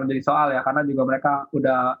bukan menjadi soal ya, karena juga mereka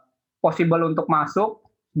udah possible untuk masuk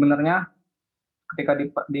sebenarnya ketika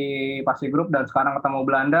di fase grup. Dan sekarang ketemu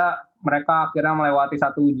Belanda, mereka akhirnya melewati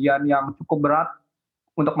satu ujian yang cukup berat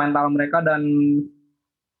untuk mental mereka, dan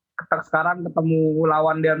sekarang ketemu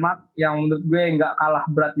lawan Denmark yang menurut gue nggak kalah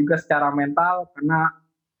berat juga secara mental, karena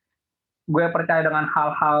gue percaya dengan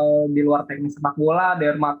hal-hal di luar teknis sepak bola,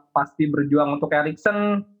 Denmark pasti berjuang untuk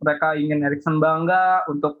Eriksen. Mereka ingin Eriksen bangga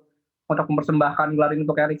untuk mempersembahkan gelar ini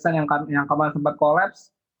untuk Eriksen yang kemarin sempat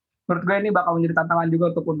kolaps. Menurut gue ini bakal menjadi tantangan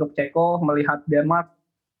juga untuk Ceko melihat Denmark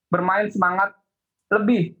bermain semangat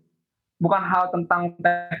lebih. Bukan hal tentang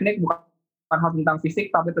teknik, bukan hal tentang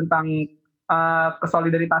fisik, tapi tentang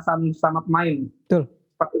kesolidaritasan sama pemain. Betul.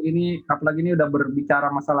 Apalagi ini udah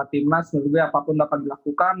berbicara masalah timnas, menurut gue apapun dapat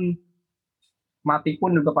dilakukan, mati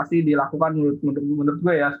pun juga pasti dilakukan menurut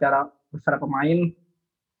gue ya, secara pemain.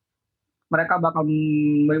 Mereka bakal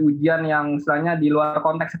memiliki ujian yang istilahnya di luar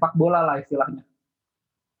konteks sepak bola lah istilahnya.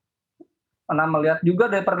 Karena melihat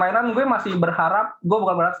juga dari permainan, gue masih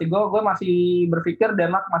gue masih berpikir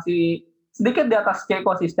Denmark masih sedikit di atas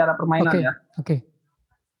Ceko sih secara permainan ya. Oke.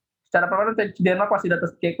 Secara permainan Denmark masih di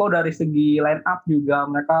atas Ceko dari segi line up juga.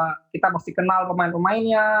 Kita masih kenal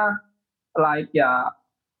pemain-pemainnya, like ya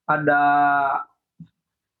ada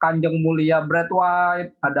Kanjeng Mulia Brad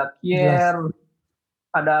White, ada Kier,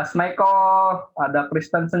 ada Schmeichel, ada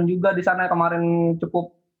Christensen juga di sana kemarin.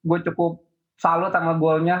 Gue cukup salut sama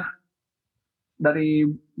golnya dari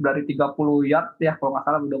 30 yard ya, kalau nggak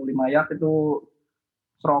salah 25 yard itu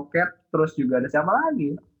roket. Terus juga ada siapa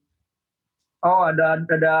lagi? Oh, ada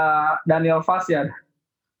Daniel Vaz ya,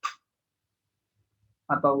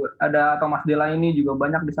 atau ada Thomas Delaney juga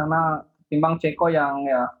banyak di sana, timbang Ceko yang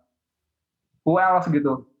ya who else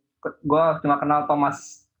gitu. gue cuma kenal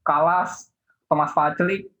Thomas Kalas, Thomas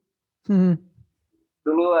Vaclik.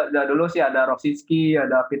 Dulu sih ada Rosicki,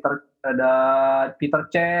 ada Peter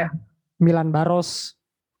Cech, Milan Baros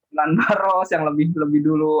yang lebih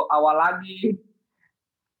dulu awal lagi.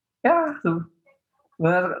 Ya,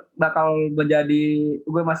 benar bakal menjadi,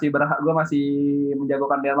 gue masih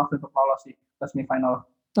menjagokan Denmark untuk lolos sih ke semifinal.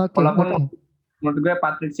 Walaupun menurut gue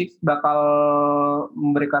Patrick Schick bakal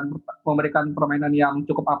memberikan permainan yang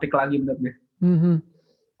cukup apik lagi menurut gue.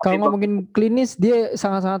 Kalau ngomongin klinis, dia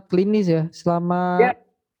sangat-sangat klinis ya selama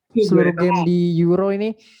seluruh game di Euro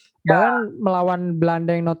ini. Bahkan melawan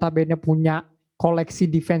Belanda yang notabene punya koleksi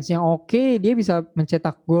defense yang oke, dia bisa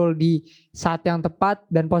mencetak gol di saat yang tepat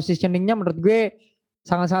dan positioningnya menurut gue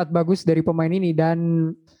sangat-sangat bagus dari pemain ini. Dan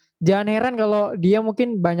jangan heran kalau dia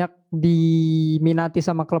mungkin banyak diminati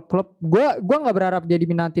sama klub-klub. Gue nggak berharap dia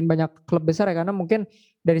diminatin banyak klub besar ya, karena mungkin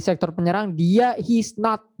dari sektor penyerang he's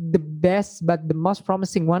not the best but the most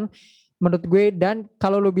promising one menurut gue. Dan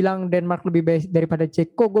kalau lu bilang Denmark lebih baik daripada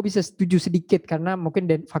Ceko, gue bisa setuju sedikit karena mungkin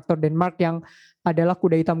faktor Denmark yang adalah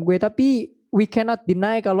kuda hitam gue. Tapi we cannot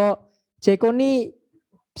deny kalau Ceko nih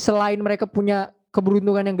selain mereka punya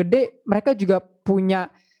keberuntungan yang gede, mereka juga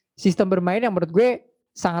punya sistem bermain yang menurut gue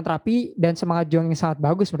sangat rapi dan semangat juang yang sangat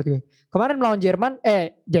bagus menurut gue. Kemarin melawan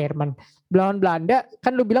melawan Belanda,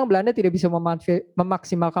 kan lu bilang Belanda tidak bisa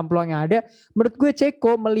memaksimalkan peluang yang ada. Menurut gue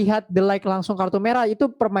Ceko melihat The Like langsung kartu merah,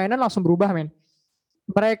 itu permainan langsung berubah men.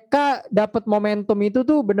 Mereka dapat momentum itu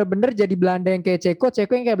tuh bener-bener jadi Belanda yang kayak Ceko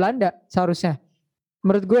yang kayak Belanda seharusnya.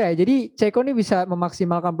 Menurut gue ya, jadi Ceko ini bisa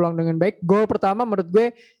memaksimalkan peluang dengan baik. Gol pertama menurut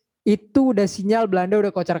gue itu udah sinyal Belanda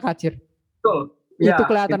udah kocar-kacir. Betul. Itu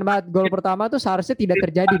kelihatan banget. Gol pertama tuh seharusnya tidak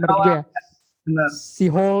terjadi menurut gue ya. Benar.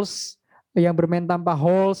 Si Holes yang bermain tanpa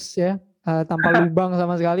holes ya, tanpa lubang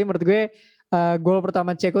sama sekali. Menurut gue gol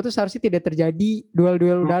pertama Ceko tuh seharusnya tidak terjadi.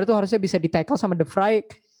 Duel-duel udara tuh harusnya bisa di-tackle sama De Vrij,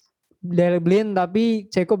 Daley Blind, tapi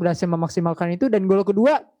Ceko berhasil memaksimalkan itu. Dan gol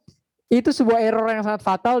kedua itu sebuah error yang sangat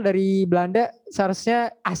fatal dari Belanda.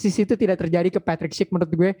 Seharusnya assist itu tidak terjadi ke Patrick Schick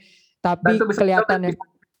menurut gue. Tapi kelihatannya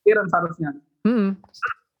seharusnya.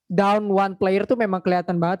 Down one player tuh memang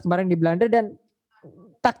kelihatan banget kemarin di Belanda. Dan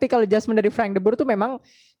tactical adjustment dari Frank de Boer tuh memang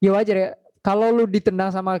ya wajar ya. Kalau lu ditendang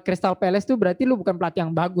sama Crystal Palace tuh berarti lu bukan pelatih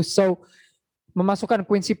yang bagus. So memasukkan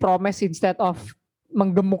Quincy Promes instead of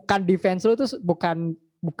menggemukkan defense lu tuh bukan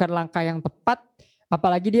langkah yang tepat.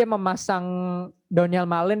 Apalagi dia memasang Donyell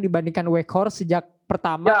Malen dibandingkan Weghorst sejak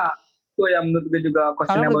pertama. Ya, itu yang menurut gue juga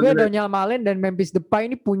karena menurut gue Donyell Malen dan Memphis Depay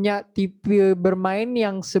ini punya tipe bermain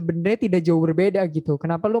yang sebenarnya tidak jauh berbeda gitu.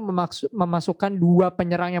 Kenapa lu memasukkan dua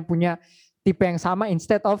penyerang yang punya tipe yang sama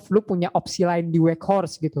instead of lu punya opsi lain di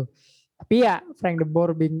Weghorst gitu. Tapi ya Frank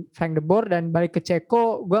de Boer dan balik ke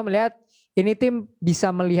Ceko, gue melihat ini tim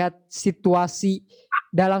bisa melihat situasi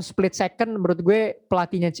dalam split second. Menurut gue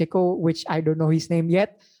pelatihnya Ceko, which I don't know his name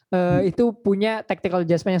yet, itu punya tactical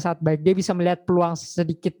adjustment yang sangat baik. Dia bisa melihat peluang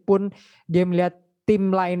sedikit pun, dia melihat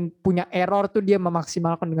tim lain punya error tuh dia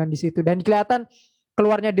memaksimalkan dengan di situ. Dan kelihatan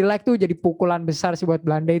keluarnya De Ligt tuh jadi pukulan besar sih buat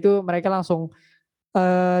Belanda. Itu mereka langsung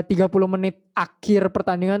 30 menit akhir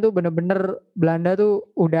pertandingan tuh bener-bener Belanda tuh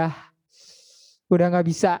udah nggak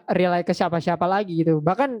bisa rely ke siapa-siapa lagi gitu.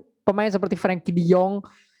 Bahkan pemain seperti Frenkie de Jong,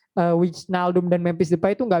 Wijnaldum dan Memphis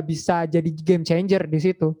Depay itu nggak bisa jadi game changer di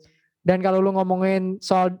situ. Dan kalau lu ngomongin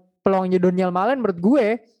soal peluangnya Donyell Malen, menurut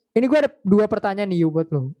gue ini gue ada dua pertanyaan nih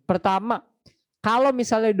buat lu. Pertama, kalau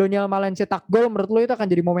misalnya Donyell Malen cetak gol, menurut lu itu akan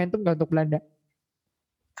jadi momentum gak untuk Belanda?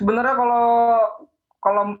 Sebenarnya kalau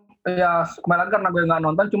ya kembali lagi karena gue nggak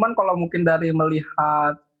nonton, cuman kalau mungkin dari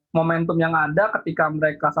melihat momentum yang ada ketika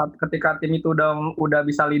tim itu udah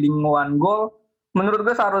bisa leading one goal, menurut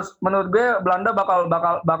gue Belanda bakal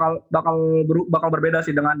berbeda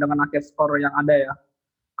sih dengan akhir skor yang ada ya.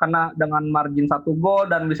 Karena dengan margin 1 gol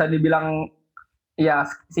dan bisa dibilang ya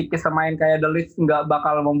psikis pemain kayak De Ligt nggak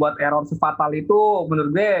bakal membuat error sefatal itu, menurut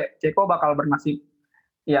gue Ceko bakal bernasib,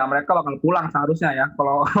 ya mereka bakal pulang seharusnya ya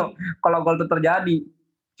kalau gol itu terjadi.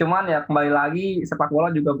 Cuman ya kembali lagi sepak bola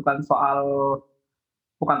juga bukan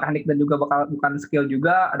teknik dan juga bukan skill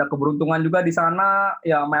juga, ada keberuntungan juga di sana.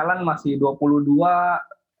 Ya Malen masih 22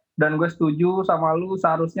 dan gue setuju sama lu,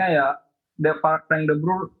 seharusnya ya Frank de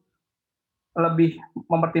Boer lebih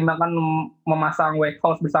mempertimbangkan memasang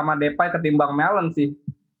Weghorst bersama Depay ketimbang Malen sih.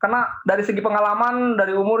 Karena dari segi pengalaman,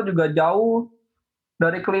 dari umur juga jauh,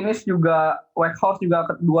 dari klinis juga Weghorst juga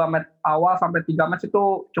 2 match awal sampai 3 match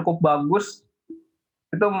itu cukup bagus.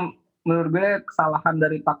 Itu menurut gue kesalahan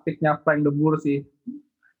dari taktiknya Frank de Boer sih,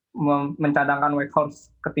 mencadangkan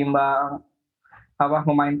Weghorst ketimbang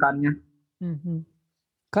memainkannya.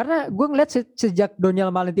 Karena gue ngeliat sejak Donyell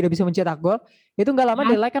Malen tidak bisa mencetak gol, itu nggak lama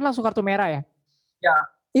Delay kan langsung kartu merah ya. Ya.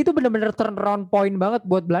 Itu bener-bener turnaround point banget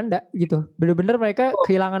buat Belanda gitu. Bener-bener mereka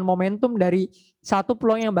kehilangan momentum dari satu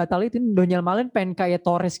peluang yang batal itu. Donyell Malen pengen kayak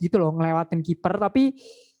Torres gitu loh, ngelewatin kiper, tapi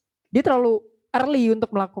dia terlalu early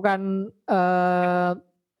untuk melakukan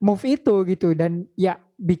move itu gitu, dan ya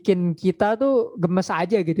bikin kita tuh gemes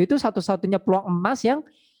aja gitu. Itu satu-satunya peluang emas yang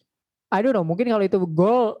I don't know, mungkin kalau itu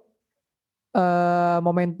gol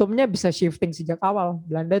momentumnya bisa shifting sejak awal.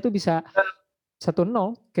 Belanda tuh bisa 1-0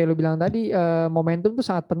 kayak lu bilang tadi, momentum tuh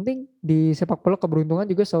sangat penting di sepak bola, keberuntungan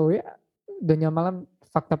juga. So ya Donyell Malen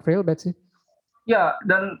fakta real bad sih. Ya,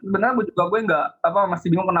 dan benar gue nggak masih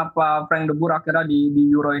bingung kenapa Frank de Boer akhirnya di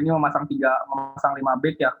Euro ini memasang 5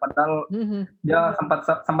 back ya, padahal dia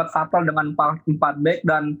sempat shuttle dengan 4 back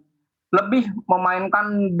dan lebih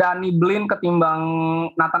memainkan Danny Blind ketimbang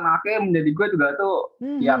Nathan Ake. Menjadi gue juga tuh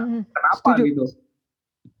ya kenapa Setuju. gitu.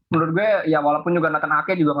 Menurut gue ya walaupun juga Nathan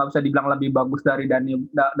Ake juga nggak bisa dibilang lebih bagus dari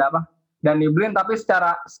Danny Blind, tapi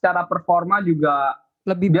secara performa juga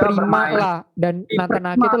Lebih dia prima bermain lah, dan Nathan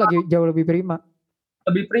Ake itu lagi jauh lebih prima.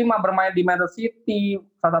 Lebih prima bermain di Manchester City,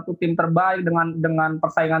 salah satu tim terbaik dengan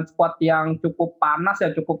persaingan squad yang cukup panas ya,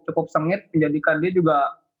 cukup sengit, menjadikan dia juga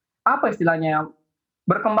apa istilahnya,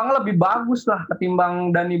 berkembang lebih bagus lah ketimbang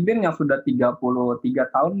Danny Blind yang sudah 33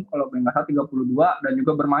 tahun kalau nggak salah 32, dan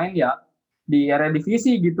juga bermain ya di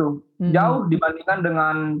Eredivisie gitu, jauh dibandingkan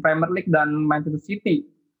dengan Premier League dan Manchester City.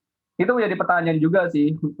 Itu menjadi pertanyaan juga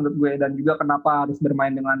sih menurut gue, dan juga kenapa harus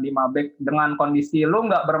bermain dengan 5 back dengan kondisi lu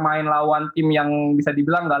nggak bermain lawan tim yang bisa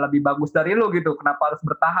dibilang nggak lebih bagus dari lu gitu, kenapa harus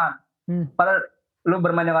bertahan? Padahal lu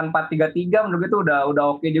bermain dengan 4-3-3 menurut gue itu udah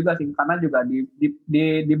oke juga sih, karena juga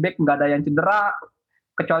di back nggak ada yang cedera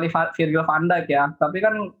kecuali Virgil van Dijk ya, tapi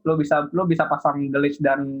kan lu bisa pasang De Ligt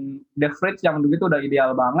dan De Vrij yang begitu udah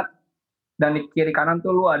ideal banget. Dan di kiri kanan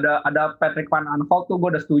tuh lu ada Patrick Van Aanholt tuh gue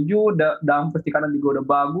udah setuju, dalam posisi kanan juga udah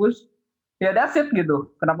bagus. Ya that's it gitu.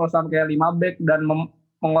 Kenapa harus sampai 5 back dan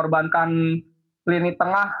mengorbankan lini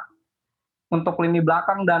tengah untuk lini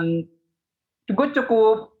belakang? Dan gue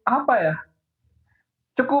cukup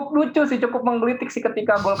cukup lucu sih, cukup menggelitik sih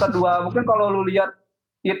ketika gol kedua. Mungkin kalau lu lihat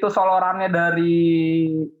itu solorannya dari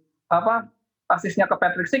asisnya ke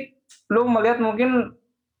Patrick Schick, lu melihat mungkin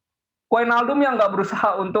Wijnaldum yang nggak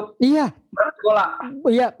berusaha untuk bola.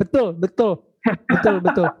 Iya, betul.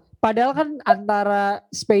 Padahal kan antara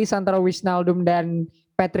Wijnaldum dan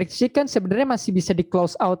Patrick Schick kan sebenarnya masih bisa di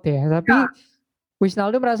close out ya. Tapi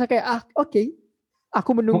Wijnaldum merasa kayak oke,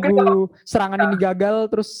 aku menunggu serangan ini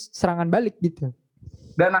gagal terus serangan balik gitu.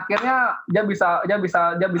 Dan akhirnya dia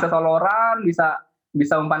bisa soloran,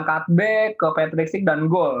 bisa umpan cutback ke Patrick Schick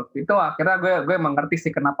dan gol. Itu akhirnya gue mengerti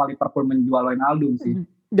sih kenapa Liverpool menjual Wijnaldum sih.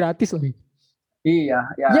 Gratis lagi. Iya,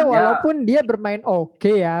 ya walaupun dia bermain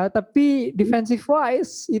oke ya, tapi defensive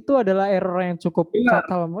wise itu adalah error yang cukup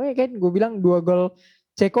fatal. Makanya kan gue bilang 2 gol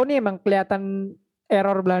Ceko nih emang kelihatan,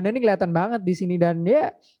 error Belanda ini kelihatan banget di sini. Dan ya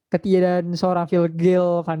ketiadaan seorang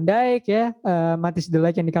Virgil van Dijk ya, Matthijs de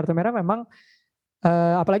Ligt yang di kartu merah memang,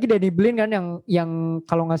 apalagi Danny Blind kan yang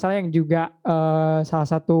kalau nggak salah yang juga salah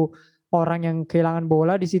satu orang yang kehilangan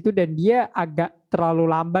bola di situ, dan dia agak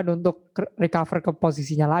terlalu lamban untuk recover ke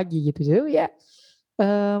posisinya lagi gitu. Jadi ya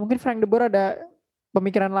mungkin Frank de Boer ada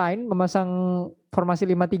pemikiran lain memasang formasi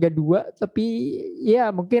 5-3-2, tapi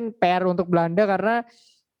ya mungkin PR untuk Belanda karena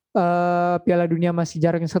Piala Dunia masih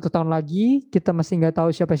jaraknya 1 tahun lagi, kita masih nggak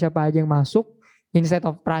tahu siapa-siapa aja yang masuk instead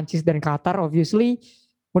of Prancis dan Qatar obviously.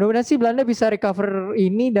 Mudah-mudahan sih Belanda bisa recover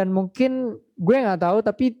ini, dan mungkin gue nggak tahu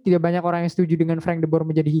tapi tidak banyak orang yang setuju dengan Frank de Boer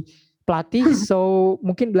menjadi pelatih. So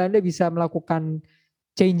mungkin Belanda bisa melakukan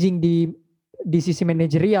changing di sisi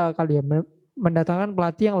manajerial kali ya, mendatangkan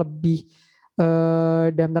pelatih yang lebih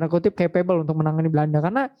dalam tanda kutip capable untuk menangani Belanda.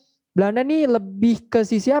 Karena Belanda nih lebih ke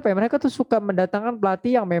sisi apa ya, mereka tuh suka mendatangkan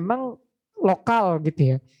pelatih yang memang lokal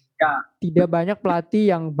gitu ya. Tidak banyak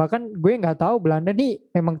pelatih yang, bahkan gue nggak tahu Belanda nih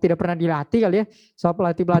memang tidak pernah dilatih kali ya soal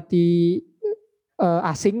pelatih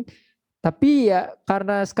asing. Tapi ya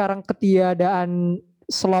karena sekarang ketiadaan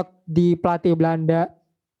slot di pelatih Belanda,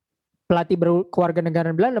 pelatih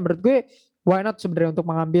berkewarganegaraan Belanda, menurut gue why not sebenarnya untuk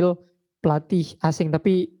mengambil pelatih asing.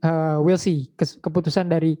 Tapi we'll see keputusan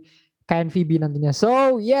dari KNVB nantinya.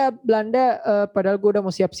 So ya Belanda, padahal gue udah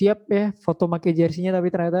mau siap-siap ya foto pakai jersey-nya,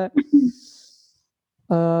 tapi ternyata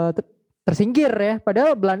tersingkir ya.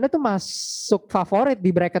 Padahal Belanda tuh masuk favorit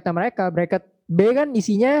di bracketnya mereka. Bracket B kan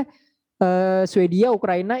isinya Swedia,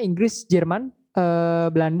 Ukraina, Inggris, Jerman,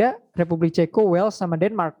 Belanda, Republik Ceko, Wales, sama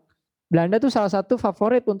Denmark. Belanda tuh salah satu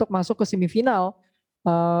favorit untuk masuk ke semifinal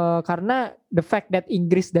karena the fact that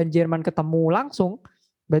Inggris dan Jerman ketemu langsung,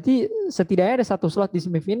 Berarti setidaknya ada satu slot di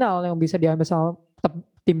semifinal yang bisa diambil sama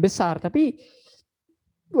tim besar. Tapi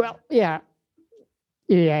well ya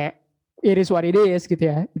yeah, it is what it is gitu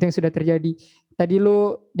ya. Itu yang sudah terjadi. Tadi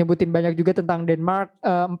lu nyebutin banyak juga tentang Denmark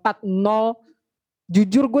 4-0.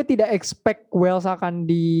 Jujur gue tidak expect Wales akan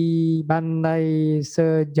dibantai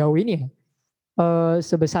sejauh ini ya.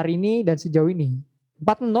 Sebesar ini dan sejauh ini.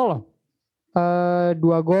 4-0 loh. 2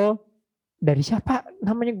 gol dari siapa?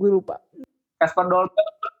 Namanya gue lupa. Casper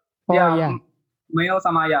Dolberg. Oh ya, iya. Mail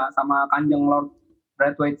sama Kanjeng Lord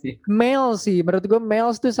Braithwaite sih. Miles sih, menurut gue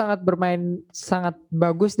Miles tuh sangat bermain sangat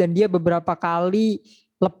bagus dan dia beberapa kali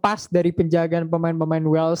lepas dari penjagaan pemain-pemain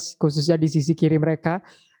Wales khususnya di sisi kiri mereka.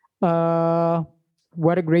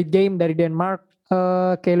 What a great game dari Denmark.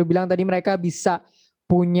 Kayak lu bilang tadi mereka bisa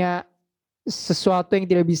punya sesuatu yang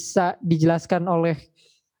tidak bisa dijelaskan oleh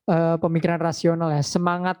pemikiran rasional ya.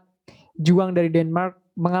 Semangat juang dari Denmark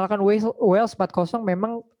mengalahkan Wales 4-0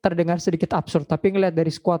 memang terdengar sedikit absurd, tapi ngelihat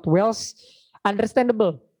dari squad Wales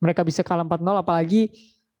understandable. Mereka bisa kalah 4-0 apalagi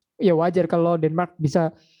ya wajar kalau Denmark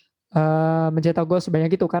bisa mencetak gol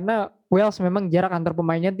sebanyak itu karena Wales memang jarak antar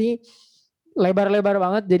pemainnya di lebar-lebar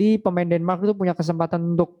banget, jadi pemain Denmark itu punya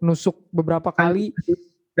kesempatan untuk nusuk beberapa kali.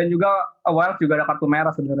 Dan juga Wales juga ada kartu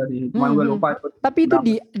merah sebenarnya cuman gue lupa itu. Tapi itu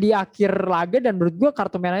di akhir laga dan menurut gue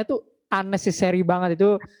kartu merahnya itu unnecessary banget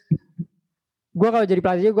itu. Gue kalau jadi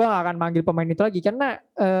pelatih gue gak akan manggil pemain itu lagi karena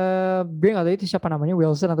gue gak tahu itu siapa namanya,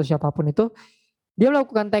 Wilson atau siapapun itu, dia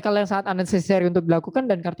melakukan tackle yang sangat unnecessary untuk dilakukan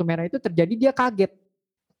dan kartu merah itu terjadi dia kaget.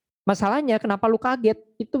 Masalahnya kenapa lu kaget?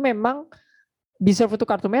 Itu memang deserve untuk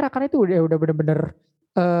kartu merah karena itu udah bener-bener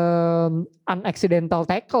unaccidental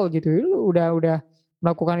tackle gitu. Lu udah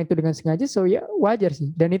melakukan itu dengan sengaja, so ya wajar sih.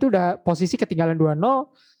 Dan itu udah posisi ketinggalan 2-0,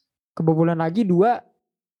 kebobolan lagi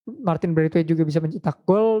 2, Martin Braithwaite juga bisa mencetak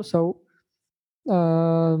gol, so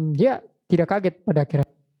ya tidak kaget pada akhirnya.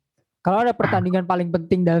 Kalau ada pertandingan paling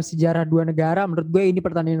penting dalam sejarah dua negara, menurut gue ini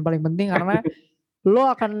pertandingan paling penting karena lo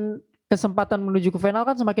akan kesempatan menuju ke final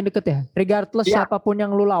kan semakin deket ya. Regardless siapapun yang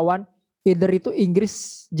lo lawan, either itu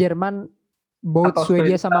Inggris, Jerman, both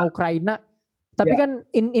Swedia sama Ukraina. Tapi kan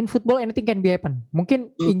in football anything can be happen. Mungkin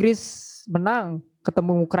Inggris menang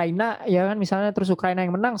ketemu Ukraina ya kan misalnya, terus Ukraina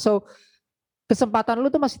yang menang. So kesempatan lu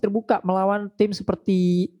tuh masih terbuka melawan tim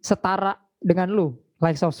seperti setara dengan lu,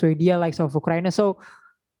 likes of Swedia, likes of Ukraina. So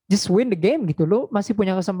just win the game gitu. Lu masih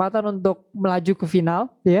punya kesempatan untuk melaju ke final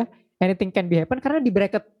ya. Anything can be happen karena di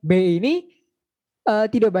bracket B ini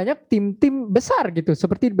tidak banyak tim-tim besar gitu.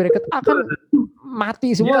 Seperti di bracket A kan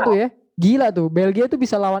mati semua tuh ya. Gila tuh, Belgia tuh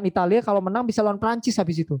bisa lawan Italia, kalau menang bisa lawan Prancis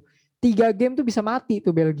habis itu. 3 game tuh bisa mati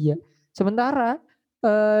tuh Belgia. Sementara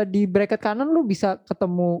di bracket kanan lu bisa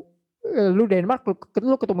ketemu lu Denmark,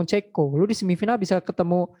 lu ketemu Ceko, lu di semifinal bisa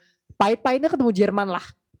ketemu pahit-pahitnya ketemu Jerman lah.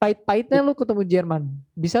 Pahit-pahitnya lu ketemu Jerman.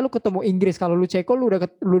 Bisa lu ketemu Inggris, kalau lu Ceko lu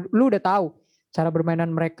udah tahu cara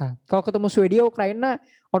bermainan mereka. Kalau ketemu Swedia, Ukraina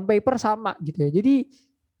on paper sama gitu ya. Jadi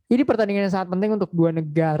ini pertandingan yang sangat penting untuk dua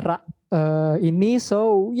negara ini,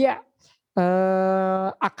 so ya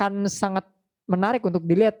akan sangat menarik untuk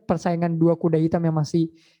dilihat persaingan dua kuda hitam yang masih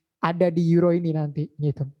ada di Euro ini nanti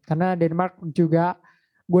gitu. Karena Denmark juga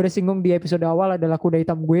gue udah singgung di episode awal adalah kuda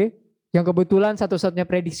hitam gue, yang kebetulan satu-satunya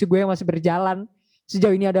prediksi gue yang masih berjalan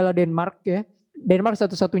sejauh ini adalah Denmark ya. Denmark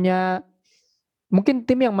satu-satunya mungkin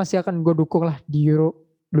tim yang masih akan gue dukung lah di Euro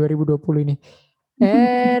 2020 ini.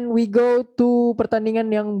 And we go to pertandingan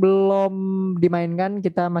yang belum dimainkan,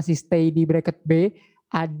 kita masih stay di bracket B.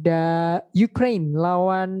 Ada Ukraine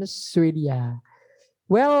lawan Swedia.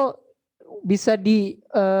 Well, bisa dipastikan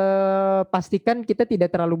kita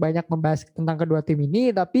tidak terlalu banyak membahas tentang kedua tim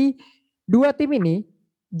ini, tapi dua tim ini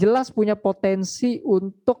jelas punya potensi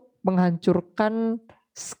untuk menghancurkan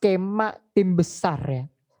skema tim besar ya.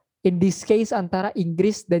 In this case antara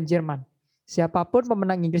Inggris dan Jerman. Siapapun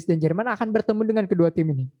pemenang Inggris dan Jerman akan bertemu dengan kedua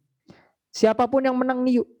tim ini. Siapapun yang menang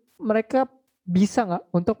nih, mereka bisa nggak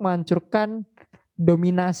untuk menghancurkan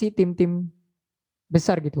dominasi tim-tim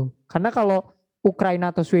besar gitu. Karena kalau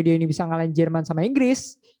Ukraina atau Swedia ini bisa ngalahin Jerman sama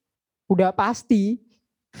Inggris, udah pasti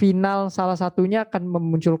final salah satunya akan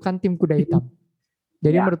memunculkan tim kuda hitam.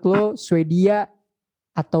 Jadi menurut lo Swedia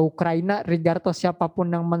atau Ukraina, regardless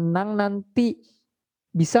siapapun yang menang nanti,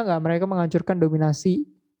 bisa nggak mereka menghancurkan dominasi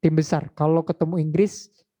tim besar kalau ketemu Inggris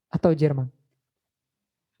atau Jerman?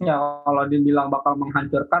 Ya kalau dibilang bakal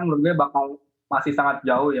menghancurkan, menurut gue bakal masih sangat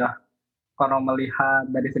jauh ya. Kalau melihat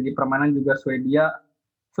dari segi permainan juga Swedia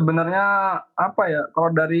sebenarnya apa ya, kalau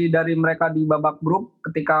dari mereka di babak grup,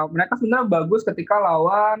 ketika mereka sebenarnya bagus ketika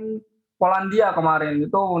lawan Polandia kemarin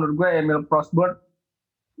itu, menurut gue Emil Forsberg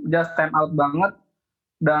dia stand out banget.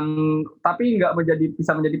 dan tapi nggak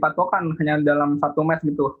bisa menjadi patokan hanya dalam satu match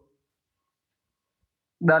gitu.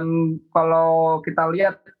 Dan kalau kita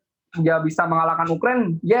lihat dia bisa mengalahkan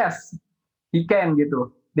Ukraina, yes, he can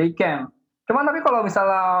gitu, they can. Cuman tapi kalau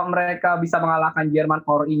misalnya mereka bisa mengalahkan Jerman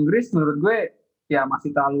or Inggris, menurut gue ya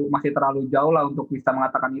masih terlalu jauh lah untuk bisa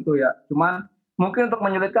mengatakan itu ya. Cuman mungkin untuk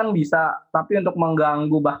menyulitkan bisa, tapi untuk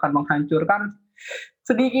mengganggu bahkan menghancurkan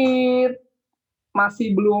sedikit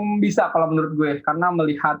masih belum bisa kalau menurut gue, karena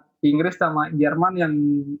melihat Inggris sama Jerman yang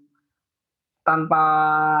tanpa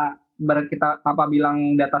kita apa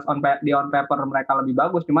bilang di atas on paper mereka lebih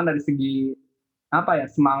bagus, cuman dari segi apa ya,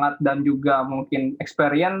 semangat dan juga mungkin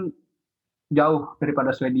experience jauh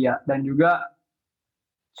daripada Swedia. Dan juga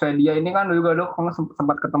Swedia ini kan juga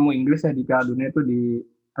sempat ketemu Inggris ya di Piala Dunia itu di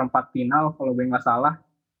perempat final kalau gue nggak salah.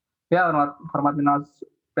 Ya perempat final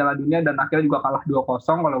Piala Dunia dan akhirnya juga kalah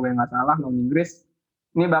 2-0 kalau gue nggak salah lawan Inggris.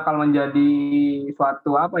 Ini bakal menjadi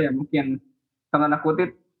suatu apa ya, mungkin tanda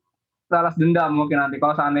kutip balas dendam mungkin nanti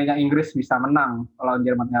kalau seandainya Inggris bisa menang lawan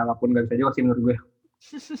Jerman, ya walaupun nggak bisa juga sih menurut gue.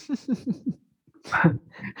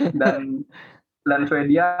 dan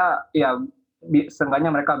Swedia ya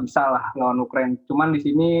seenggaknya mereka bisa lah lawan Ukraina. Cuman di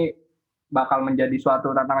sini bakal menjadi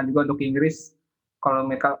suatu tantangan juga untuk Inggris kalau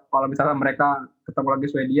misalkan mereka ketemu lagi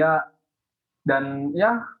Swedia. Dan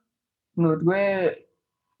ya menurut gue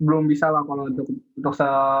belum bisa lah kalau untuk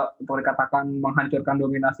dikatakan menghancurkan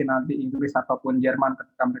dominasi nanti Inggris ataupun Jerman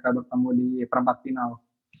ketika mereka bertemu di perempat final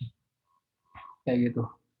kayak gitu.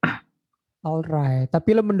 Alright,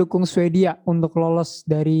 tapi lo mendukung Swedia untuk lolos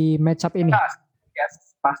dari match up ini?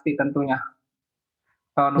 Yes, pasti tentunya.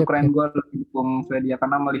 Kalau Ukraina gue lebih dukung Swedia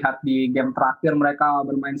karena melihat di game terakhir mereka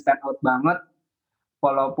bermain stand out banget.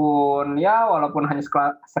 Walaupun hanya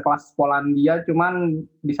sekelas Polandia, cuman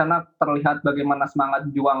di sana terlihat bagaimana semangat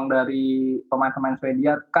juang dari pemain-pemain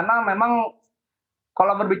Swedia. Karena memang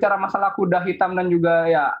kalau berbicara masalah kuda hitam dan juga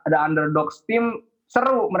ya ada underdogs team,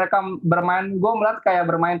 seru mereka bermain. Gue melihat kayak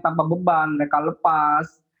bermain tanpa beban, mereka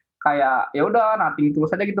lepas, kayak ya udah nothing tulus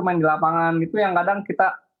saja gitu main di lapangan. Itu yang kadang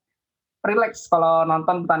kita relax kalau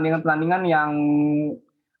nonton pertandingan-pertandingan yang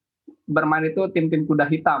bermain itu tim-tim kuda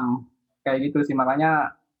hitam kayak gitu sih.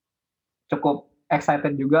 Makanya cukup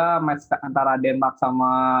excited juga match antara Denmark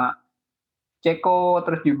sama Ceko,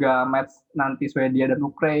 terus juga match nanti Swedia dan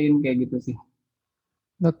Ukraina kayak gitu sih.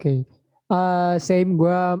 Oke. Same,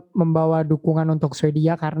 gue membawa dukungan untuk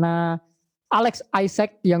Swedia karena Alex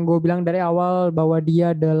Isak yang gue bilang dari awal bahwa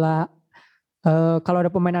dia adalah kalau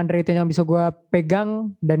ada pemain underrated yang bisa gue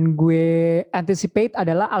pegang dan gue anticipate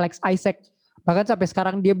adalah Alex Isak. Bahkan sampai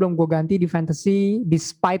sekarang dia belum gue ganti di fantasy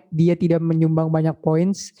despite dia tidak menyumbang banyak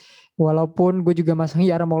points. Walaupun gue juga masang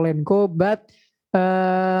Yarmolenko, but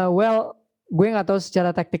gue nggak tahu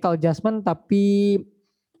secara tactical adjustment, tapi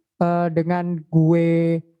dengan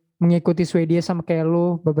gue mengikuti Swedia sama kayak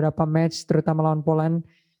lu beberapa match terutama lawan Poland,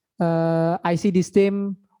 I see this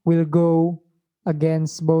team will go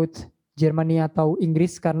against both Germany atau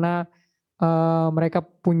Inggris karena mereka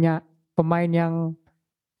punya pemain yang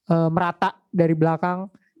merata dari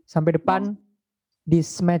belakang sampai depan.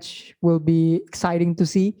 This match will be exciting to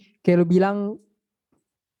see. Kayak lu bilang,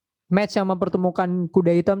 match yang mempertemukan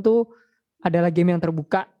kuda hitam tuh adalah game yang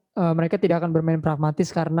terbuka. Mereka tidak akan bermain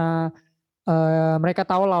pragmatis karena mereka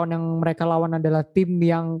tahu lawan yang mereka lawan adalah tim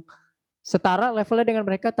yang setara levelnya dengan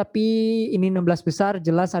mereka, tapi ini 16 besar,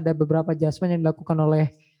 jelas ada beberapa adjustment yang dilakukan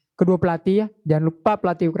oleh kedua pelatih ya. Jangan lupa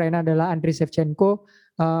pelatih Ukraina adalah Andriy Shevchenko,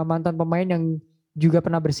 mantan pemain yang juga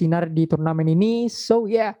pernah bersinar di turnamen ini. So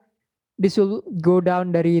yeah, this will go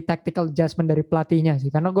down dari tactical adjustment dari pelatihnya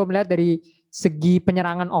sih. Karena gue melihat dari segi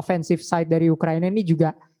penyerangan offensive side dari Ukraina ini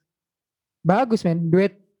juga bagus men.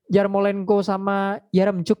 Duet Yarmolenko sama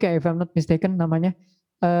Yaremchuk ya if I'm not mistaken namanya.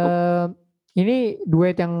 Ini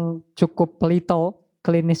duet yang cukup lethal,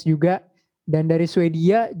 klinis juga. Dan dari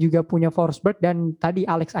Swedia juga punya Forsberg dan tadi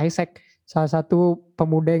Alex Isak, salah satu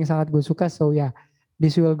pemuda yang sangat gue suka. So yeah,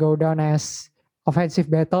 this will go down as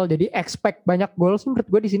offensive battle. Jadi expect banyak goals menurut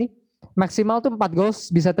gue di sini. Maksimal tuh 4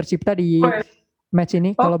 goals bisa tercipta di match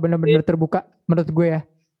ini kalau benar-benar terbuka menurut gue ya.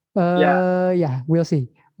 Ya, we'll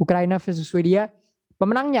see. Ukraina versus Swedia.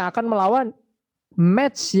 Pemenangnya akan melawan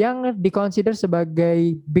match yang dikonsider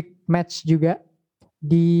sebagai big match juga,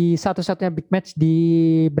 di satu-satunya big match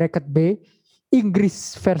di bracket B,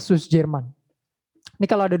 Inggris versus Jerman. Ini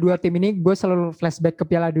kalau ada dua tim ini gue selalu flashback ke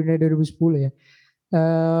Piala Dunia 2010 ya.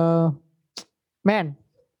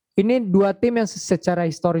 Ini dua tim yang secara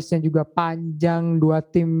historisnya juga panjang, dua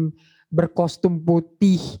tim berkostum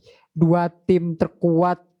putih, dua tim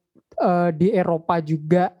terkuat di Eropa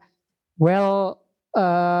juga. Well,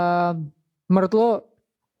 menurut lo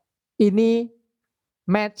ini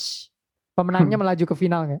match pemenangnya melaju ke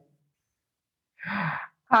final nggak?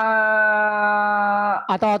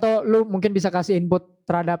 Atau lu mungkin bisa kasih input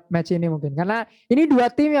terhadap match ini mungkin, karena ini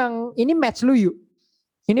dua tim yang ini match lu yuk.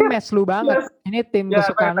 Ini match lu banget. Ini tim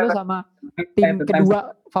kesukaan lu sama tim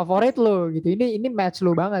kedua favorit lu gitu. Ini match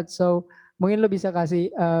lu banget. So mungkin lu bisa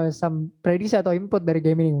kasih some prediksi atau input dari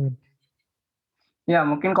game ini mungkin. Ya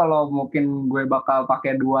mungkin kalau gue bakal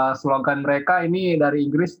pakai dua slogan mereka ini dari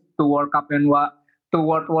Inggris, two World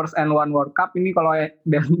Wars and one World Cup. Ini kalau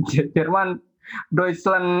dari Jerman,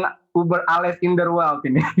 Deutschland über alles in der Welt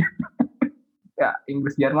ini. Ya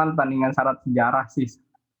Inggris Jerman tandingan syarat sejarah sih.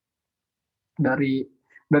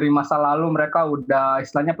 Dari masa lalu mereka udah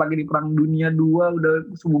istilahnya apalagi di Perang Dunia II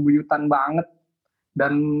udah bebuyutan banget.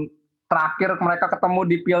 Dan terakhir mereka ketemu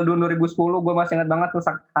di Piala Dunia 2010, gue masih ingat banget tuh,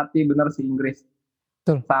 sakit hati bener si Inggris.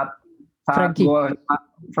 Betul. Saat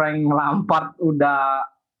Frank Lampard udah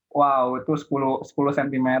wow itu 10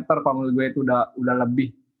 cm kalau menurut gue itu udah lebih.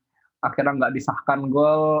 Akhirnya nggak disahkan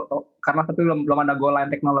gol karena tapi belum ada gol lain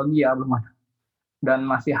teknologi ya, belum ada. Dan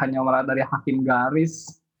masih hanya melihat dari hakim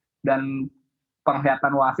garis dan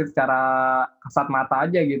penglihatan wasit secara kasat mata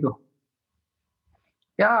aja gitu.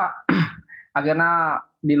 Ya akhirnya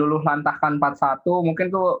diluluh lantahkan 4-1, mungkin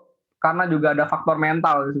tuh karena juga ada faktor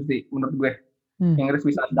mental gitu sih menurut gue. Inggris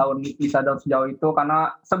bisa down sejauh itu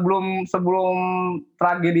karena sebelum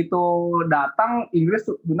tragedi itu datang Inggris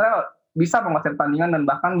sebenarnya bisa menguasai pertandingan dan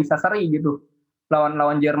bahkan bisa seri gitu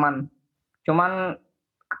lawan Jerman. Cuman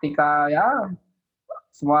ketika ya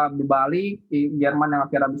semua berbalik, Jerman yang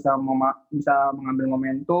akhirnya bisa mengambil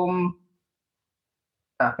momentum,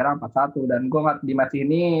 akhirnya 4-1. Dan gue nggak di match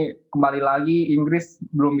ini kembali lagi Inggris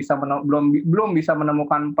belum bisa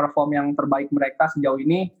menemukan perform yang terbaik mereka sejauh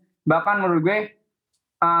ini. Bahkan menurut gue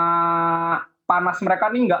panas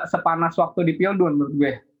mereka nih nggak sepanas waktu di Piala Dunia menurut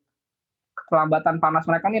gue. Kelambatan panas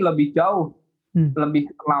mereka nih lebih jauh,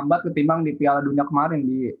 lebih lambat ketimbang di Piala Dunia kemarin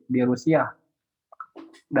di Rusia.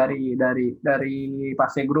 Dari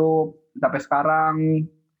fase grup sampai sekarang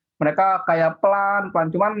mereka kayak pelan,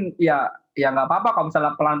 cuman ya nggak apa-apa kalau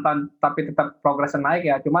misalnya pelan tapi tetap progresnya naik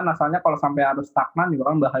ya. Cuman asalnya kalau sampai harus stagnan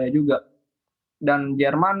juga kan bahaya juga. Dan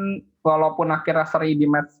Jerman walaupun akhirnya seri di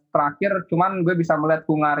match terakhir, cuman gue bisa melihat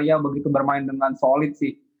Hungaria begitu bermain dengan solid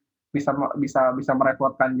sih, bisa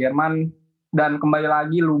merepotkan Jerman. Dan kembali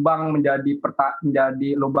lagi lubang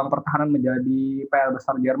pertahanan menjadi PR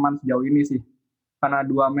besar Jerman sejauh ini sih, karena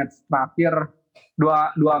dua match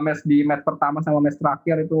di match pertama sama match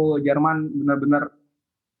terakhir itu Jerman benar-benar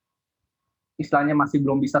istilahnya masih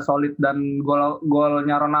belum bisa solid. Dan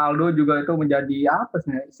golnya Ronaldo juga itu menjadi apa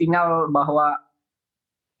sih, sinyal bahwa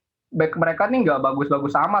back mereka nih nggak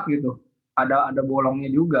bagus-bagus amat gitu. Ada bolongnya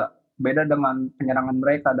juga. Beda dengan penyerangan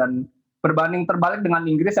mereka. Dan berbanding terbalik dengan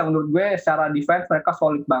Inggris yang menurut gue secara defense mereka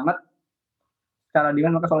solid banget.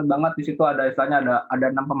 Di situ ada istilahnya ada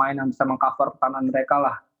 6 pemain yang bisa mengcover pertahanan mereka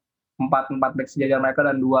lah. 4 back sejajar mereka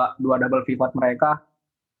dan 2 double pivot mereka.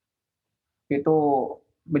 Itu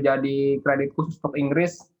menjadi kredit khusus untuk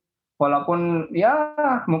Inggris. Walaupun ya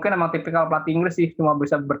mungkin emang tipikal pelatih Inggris sih, cuma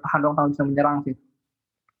bisa bertahan dong, bisa menyerang sih.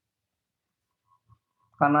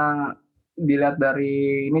 Karena dilihat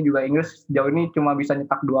dari ini juga Inggris sejauh ini cuma bisa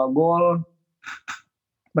nyetak 2 gol,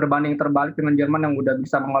 berbanding terbalik dengan Jerman yang udah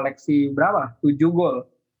bisa mengoleksi berapa? 7 gol,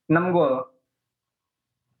 6 gol.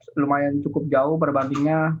 Lumayan cukup jauh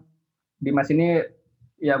perbandingnya. Di match ini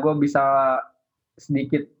ya gue bisa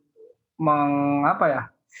sedikit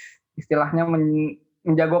istilahnya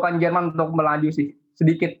menjagokan Jerman untuk melaju sih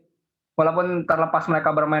sedikit. Walaupun terlepas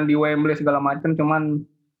mereka bermain di Wembley segala macam, cuman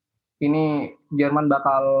ini Jerman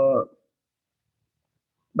bakal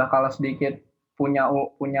sedikit punya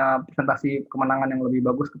presentasi kemenangan yang lebih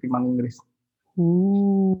bagus ketimbang Inggris.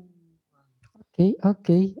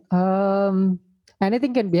 Oke.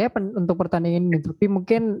 Anything can be happen untuk pertandingan ini. Tapi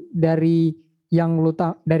mungkin dari yang gue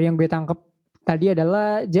tangkap tadi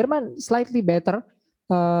adalah Jerman slightly better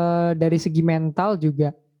dari segi mental juga.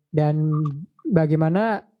 Dan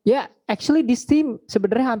bagaimana actually this team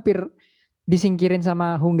sebenarnya hampir disingkirin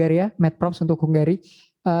sama Hungaria, mad props untuk Hungari.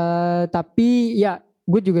 Tapi ya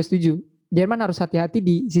gue juga setuju. Jerman harus hati-hati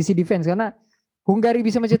di sisi defense karena Hungari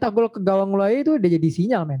bisa mencetak gol ke gawang luar itu udah jadi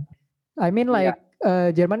sinyal, man. I mean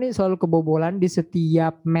Jerman ini selalu kebobolan di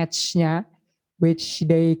setiap matchnya, which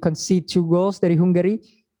they concede 2 goals dari Hungary,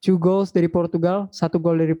 2 goals dari Portugal, 1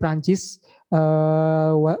 gol dari Prancis.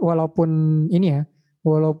 Walaupun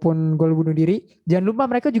gol bunuh diri, jangan lupa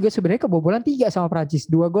mereka juga sebenarnya kebobolan 3 sama Prancis,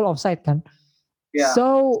 2 gol offside kan. Yeah.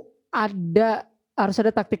 So harus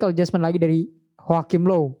ada tactical adjustment lagi dari Joachim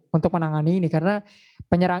Löw untuk menangani ini karena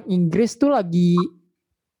penyerang Inggris tuh lagi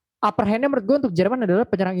upper hand-nya menurut gue untuk Jerman adalah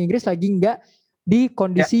penyerang Inggris lagi nggak di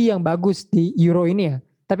kondisi yang bagus di Euro ini ya.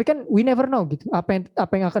 Tapi kan we never know gitu. Apa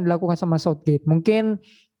yang akan dilakukan sama Southgate? Mungkin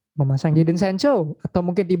memasang Jadon Sancho atau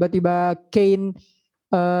mungkin tiba-tiba Kane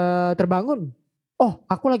terbangun. Oh,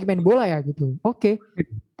 aku lagi main bola ya gitu. Oke.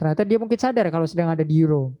 Ternyata dia mungkin sadar kalau sedang ada di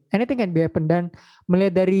Euro. Anything can be happen. Dan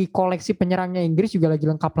melihat dari koleksi penyerangnya Inggris juga lagi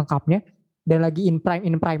lengkap-lengkapnya dan lagi in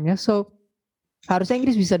prime-nya. So harusnya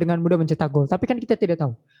Inggris bisa dengan mudah mencetak gol. Tapi kan kita tidak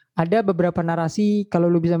tahu. Ada beberapa narasi kalau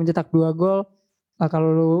lu bisa mencetak 2 gol, kalau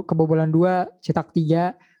lu kebobolan 2, cetak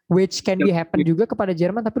 3, which can be happen juga kepada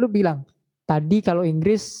Jerman. Tapi lu bilang tadi kalau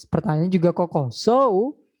Inggris pertanyaannya juga kokoh. So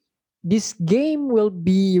this game will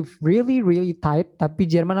be really really tight, tapi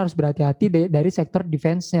Jerman harus berhati-hati dari sektor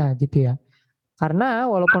defense-nya gitu ya. Karena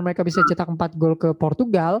walaupun mereka bisa cetak 4 gol ke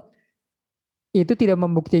Portugal, itu tidak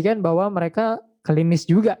membuktikan bahwa mereka klinis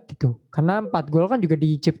juga gitu. Karena 4 gol kan juga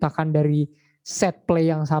diciptakan dari set play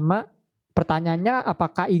yang sama. Pertanyaannya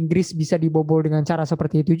apakah Inggris bisa dibobol dengan cara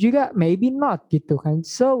seperti itu juga? Maybe not gitu kan.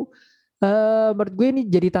 So menurut gue ini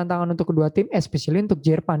jadi tantangan untuk kedua tim, especially untuk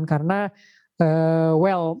Jerman karena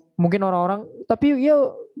mungkin orang-orang, tapi ya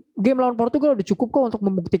game lawan Portugal udah cukup kok untuk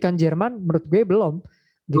membuktikan Jerman. Menurut gue belum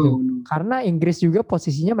gitu. Karena Inggris juga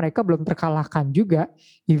posisinya mereka belum terkalahkan juga,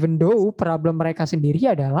 even though problem mereka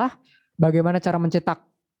sendiri adalah bagaimana cara mencetak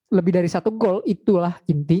lebih dari 1 gol, itulah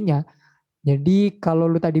intinya. Jadi kalau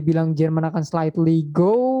lu tadi bilang Jerman akan slightly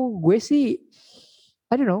go, gue sih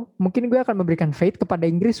I don't know, mungkin gue akan memberikan faith kepada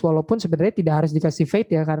Inggris walaupun sebenarnya tidak harus dikasih faith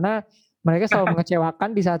ya, karena mereka selalu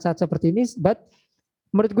mengecewakan di saat-saat seperti ini. But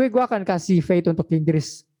menurut gue akan kasih faith untuk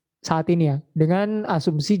Inggris saat ini ya, dengan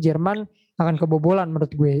asumsi Jerman akan kebobolan menurut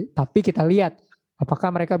gue. Tapi kita lihat apakah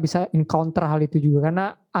mereka bisa encounter hal itu juga,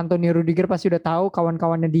 karena Anthony Rudiger pasti udah tahu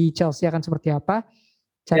kawan-kawannya di Chelsea akan seperti apa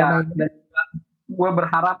cara main. Dan gue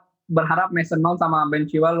berharap Mason Mount sama Ben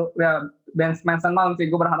Chilwell Mason Mount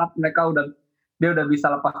sih, gue berharap dia udah bisa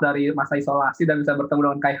lepas dari masa isolasi dan bisa bertemu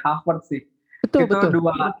dengan Kai Havertz sih. Betul. 2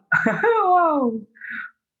 wow.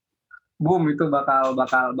 Boom, itu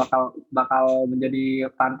bakal menjadi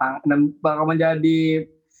tantang dan bakal menjadi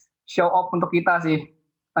show off untuk kita sih,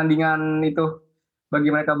 tandingan itu bagi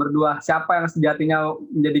mereka berdua. Siapa yang sejatinya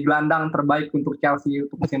menjadi gelandang terbaik untuk Chelsea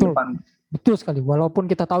untuk musim depan? Betul sekali. Walaupun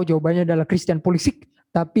kita tahu jawabannya adalah Christian Pulisic,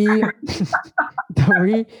 tapi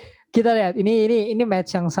kita lihat ini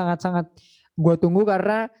match yang sangat-sangat gue tunggu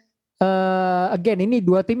karena again ini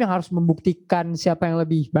 2 tim yang harus membuktikan siapa yang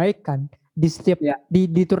lebih baik kan di setiap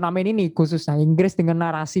di turnamen ini, khususnya Inggris dengan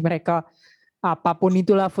narasi mereka apapun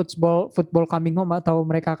itulah, football coming home atau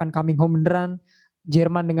mereka akan coming home beneran.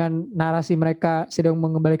 Jerman dengan narasi mereka sedang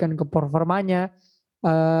mengembalikan ke performanya,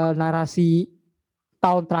 narasi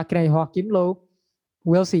tahun terakhirnya Joachim Low,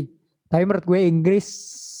 we'll see. Tapi menurut gue Inggris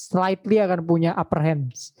slightly akan punya upper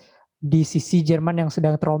hands di sisi Jerman yang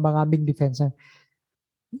sedang terombang-ambing defense-nya.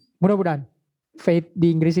 Mudah-mudahan faith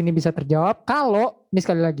di Inggris ini bisa terjawab kalau, ini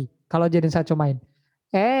sekali lagi, kalau Jadon Sancho main.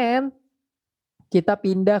 And kita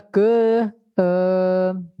pindah ke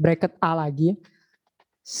bracket A lagi.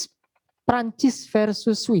 Prancis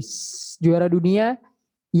versus Swiss, juara dunia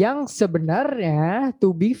yang sebenarnya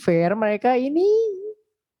to be fair mereka ini,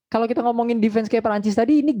 kalau kita ngomongin defense kayak Prancis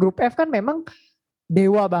tadi, ini grup F kan memang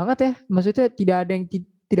dewa banget ya. Maksudnya tidak ada yang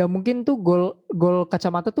tidak mungkin tuh gol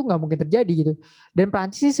kacamata tuh nggak mungkin terjadi gitu. Dan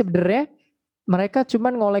Prancis sih sebenarnya mereka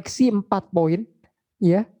cuman ngoleksi 4 poin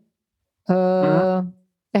ya.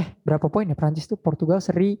 Berapa poin ya Prancis tuh? Portugal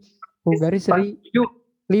seri, Bulgaria seri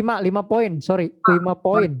 5 poin, 5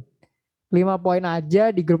 poin. 5 poin aja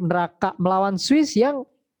di grup neraka melawan Swiss yang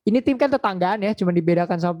ini tim kan tetanggaan ya, cuma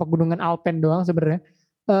dibedakan sama pegunungan Alpen doang sebenarnya.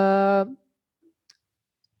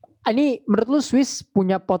 Ini menurut lu Swiss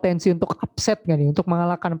punya potensi untuk upset gak nih untuk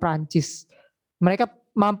mengalahkan Prancis? Mereka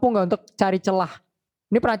mampu gak untuk cari celah?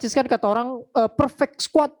 Ini Prancis kan kata orang perfect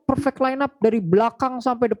squad, perfect lineup dari belakang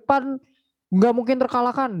sampai depan, gak mungkin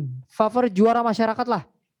terkalahkan. Favorit juara masyarakat lah.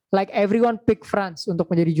 Like everyone pick France untuk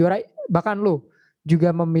menjadi juara, bahkan lu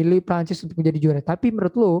juga memilih Prancis untuk menjadi juara. Tapi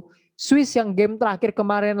menurut lu Swiss yang game terakhir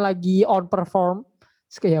kemarin lagi on perform,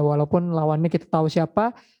 ya walaupun lawannya kita tahu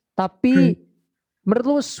siapa, tapi menurut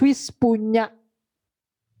lu Swiss punya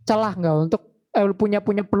celah nggak untuk punya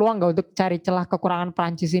peluang nggak untuk cari celah kekurangan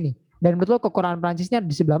Prancis ini? Dan menurut lu kekurangan Prancisnya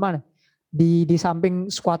di sebelah mana? Di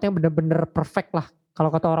samping skuadnya bener-bener perfect lah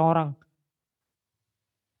kalau kata orang-orang.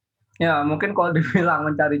 Ya mungkin kalau dibilang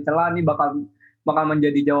mencari celah ini bakal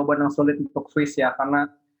menjadi jawaban yang sulit untuk Swiss ya, karena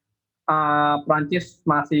Prancis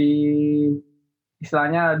masih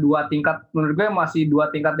istilahnya 2 tingkat, menurut gue masih 2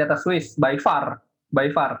 tingkat di atas Swiss by far.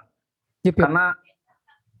 Yep. Karena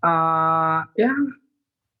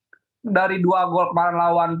dari 2 gol kemarin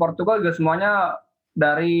lawan Portugal juga semuanya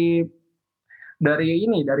dari dari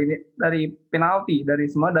penalti,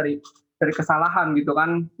 dari kesalahan gitu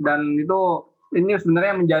kan. Dan itu ini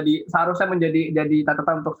sebenarnya seharusnya menjadi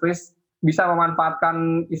catatan untuk Swiss, bisa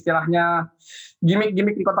memanfaatkan istilahnya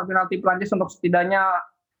gimmick-gimmick di kotak penalti Prancis untuk setidaknya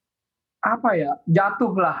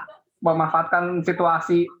jatuh lah, memanfaatkan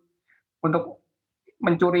situasi untuk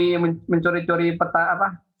mencuri-curi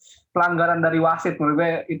pelanggaran dari wasit. Menurut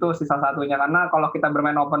gue itu salah satunya, karena kalau kita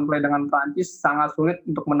bermain open play dengan Prancis sangat sulit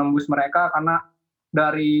untuk menembus mereka, karena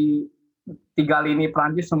dari 3 lini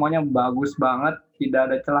Prancis semuanya bagus banget, tidak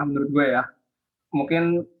ada celah menurut gue ya.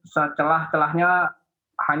 Mungkin celahnya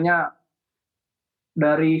hanya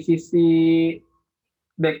dari sisi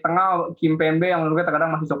back tengah Kimpembe yang menurut gue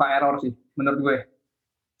terkadang masih suka error sih menurut gue.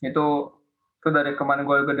 Itu dari kemarin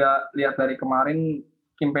gue udah lihat, dari kemarin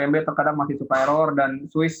Kimpembe terkadang masih suka error. Dan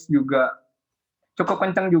Swiss juga cukup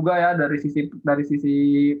kencang juga ya dari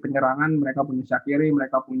sisi penyerangan. Mereka punya Shaqiri,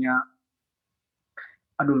 mereka punya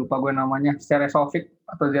lupa gue namanya, Zerezovic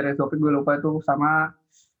gue lupa itu, sama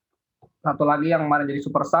satu lagi yang kemarin jadi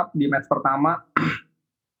super sub di match pertama.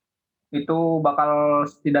 Itu bakal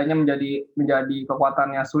setidaknya menjadi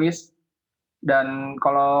kekuatannya Swiss. Dan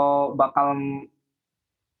kalau bakal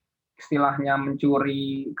istilahnya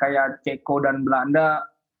mencuri kayak Ceko dan Belanda,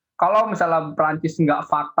 kalau misalnya Prancis nggak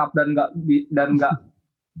fucked up dan nggak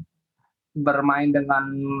bermain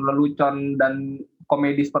dengan lelucon dan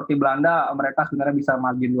komedi seperti Belanda, mereka sebenarnya bisa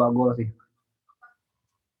margin 2 gol sih.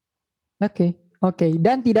 Oke.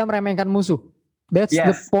 Dan tidak meremehkan musuh. That's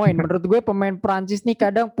the point. Menurut gue pemain Prancis nih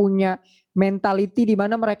kadang punya mentality di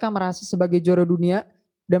mana mereka merasa sebagai juara dunia,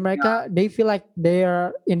 dan mereka they feel like they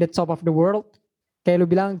are in the top of the world. Kayak lu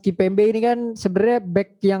bilang Kimpembe ini kan sebenarnya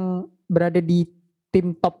back yang berada di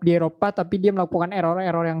tim top di Eropa, tapi dia melakukan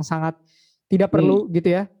error-error yang sangat tidak perlu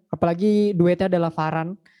gitu ya. Apalagi duetnya adalah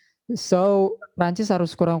Varane. So Prancis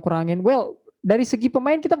harus kurang-kurangin. Well, dari segi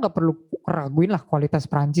pemain kita nggak perlu raguin lah kualitas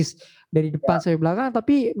Prancis dari depan sampai belakang,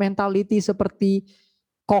 tapi mentality seperti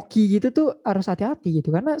koki gitu tuh harus hati-hati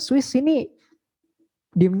gitu, karena Swiss ini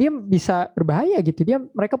diam-diam bisa berbahaya gitu.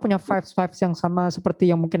 Mereka punya vibes yang sama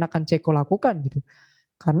seperti yang mungkin akan Ceko lakukan gitu.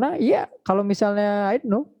 Karena ya kalau misalnya I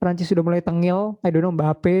don't know, Prancis sudah mulai tengil, I don't know,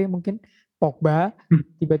 Mbappe mungkin, Pogba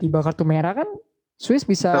tiba-tiba kartu merah kan, Swiss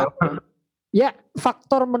bisa ya.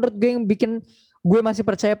 Faktor menurut gue yang bikin gue masih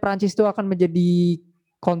percaya Prancis itu akan menjadi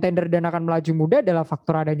kontender dan akan melaju muda adalah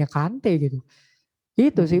faktor adanya Kante gitu.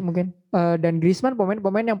 Itu sih mungkin. Dan Griezmann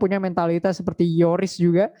pemain-pemain yang punya mentalitas seperti Yoris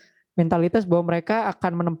juga, mentalitas bahwa mereka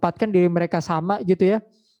akan menempatkan diri mereka sama gitu ya.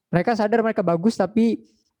 Mereka sadar mereka bagus, tapi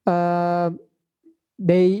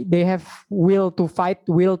they have will to fight,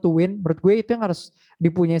 will to win. Menurut gue itu yang harus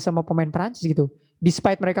dipunyai sama pemain Prancis gitu.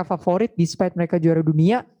 Despite mereka favorit, despite mereka juara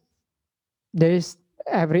dunia, there's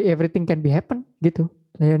everything can be happen gitu.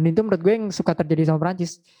 Dan itu menurut gue yang suka terjadi sama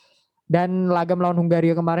Prancis. Dan laga melawan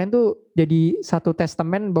Hungaria kemarin tuh jadi satu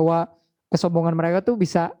testament bahwa kesombongan mereka tuh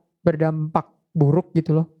bisa berdampak buruk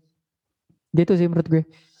gitu loh. Gitu sih menurut gue.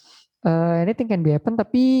 Anything can be happen,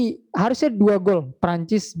 tapi harusnya 2 gol.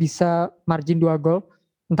 Prancis bisa margin 2 gol.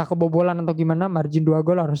 Entah kebobolan atau gimana, margin 2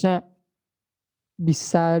 gol harusnya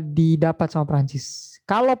bisa didapat sama Prancis.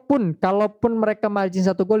 Kalaupun mereka margin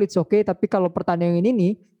 1 gol it's okay, tapi kalau pertandingan ini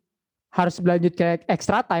nih harus berlanjut ke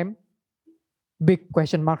extra time, big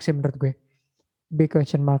question mark sih menurut gue. Big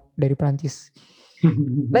question mark dari Prancis.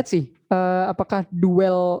 Let's see, apakah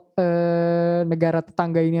duel negara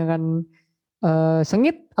tetangga ini akan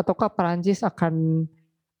sengit, ataukah Prancis akan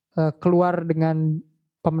keluar dengan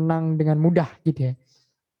pemenang dengan mudah gitu ya.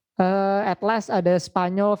 At last ada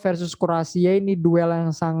Spanyol versus Kroasia, ini duel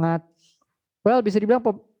yang sangat bisa dibilang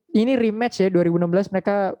ini rematch ya. 2016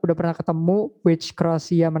 mereka udah pernah ketemu, which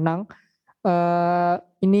Kroasia menang.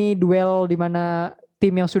 Ini duel di mana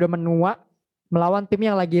tim yang sudah menua melawan tim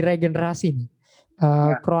yang lagi regenerasi nih.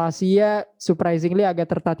 Kroasia surprisingly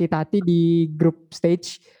agak tertati-tati di group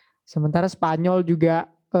stage, sementara Spanyol juga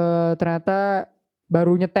ternyata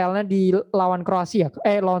baru nyetelnya di lawan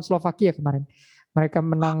lawan Slovakia kemarin. Mereka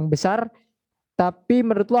menang besar. Tapi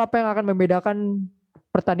menurut lo apa yang akan membedakan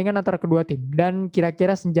pertandingan antara kedua tim? Dan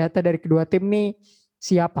kira-kira senjata dari kedua tim nih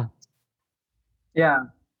siapa?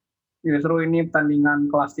 Ya, justru ini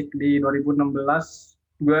pertandingan klasik di 2016.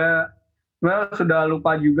 Gue sudah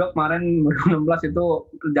lupa juga kemarin 2016 itu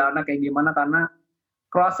perjalanannya kayak gimana, karena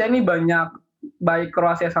Kroasia ini baik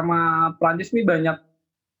Kroasia sama Prancis ini banyak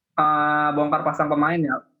bongkar pasang pemain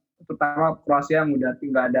ya. Terutama Kroasia yang udah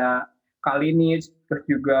nggak ada Kalinic, terus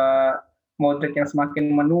juga Modric yang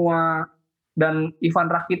semakin menua, dan Ivan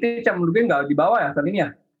Rakitic yang menurut gue nggak dibawa ya saat ini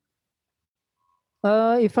ya.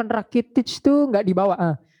 Ivan Rakitic tuh nggak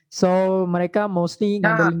dibawa. So mereka mostly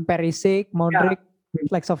Ya, ngandelin Perisic, ya, Modric,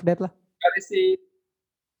 flex of that lah. dari si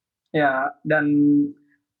ya dan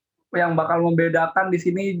yang bakal membedakan di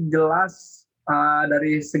sini jelas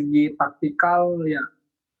dari segi taktikal ya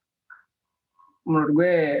menurut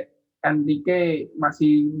gue NDK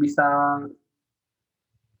masih bisa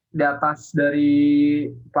di atas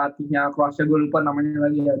dari pelatihnya Kroasia, gue lupa namanya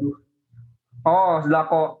lagi, aduh. Oh,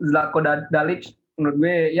 Zlatko Dalic. Menurut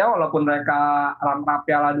gue ya walaupun mereka runner-up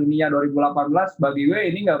Piala Dunia 2018, bagi gue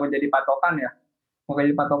ini nggak menjadi patokan ya.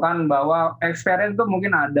 Menjadi patokan bahwa experience tuh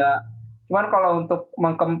mungkin ada. Cuman kalau untuk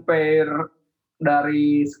meng-compare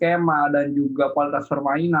dari skema dan juga kualitas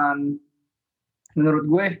permainan, menurut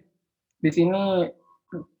gue di sini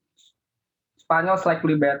Spanyol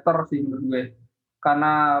slightly better sih menurut gue.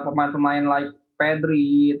 Karena pemain-pemain like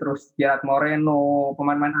Pedri, terus Gerard Moreno,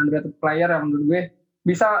 pemain-pemain underrated player yang menurut gue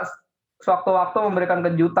bisa sewaktu-waktu memberikan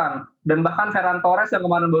kejutan. Dan bahkan Ferran Torres yang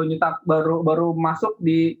kemarin baru masuk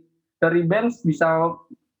dari bench bisa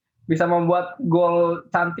bisa membuat gol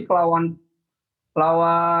cantik lawan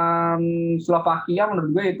lawan Slovakia.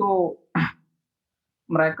 Menurut gue itu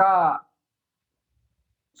mereka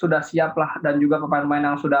sudah siap lah, dan juga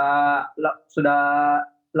pemain-pemain yang sudah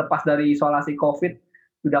lepas dari isolasi COVID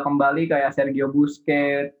sudah kembali kayak Sergio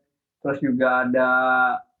Busquets, terus juga ada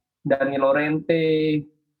Dani Lorente,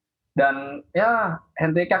 dan ya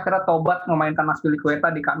Henrique akhirnya tobat memainkan Azpilicueta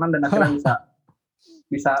di kanan dan akhirnya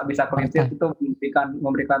bisa clean sheet. Itu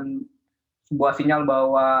memberikan sebuah sinyal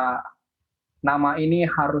bahwa nama ini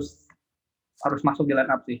harus masuk di line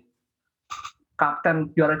up sih. Kapten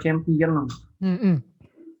juara champion.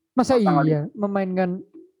 Masa iya memainkan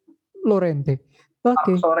Lorente?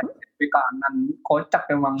 Oke. Sore di kanan, kocak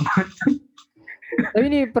emang. Tapi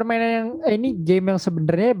ini permainan yang ini game yang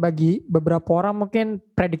sebenarnya bagi beberapa orang mungkin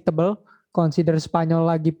predictable. Consider Spanyol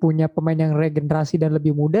lagi punya pemain yang regenerasi dan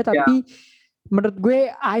lebih muda, tapi menurut gue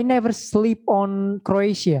I never sleep on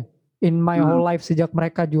Croatia in my whole life sejak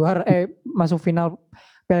mereka masuk final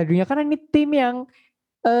Piala Dunia, karena ini tim yang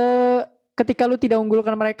ketika lu tidak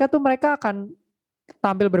unggulkan mereka tuh mereka akan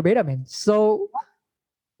tampil berbeda, men. So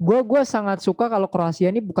gue sangat suka kalau Kroasia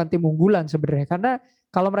ini bukan tim unggulan sebenarnya, karena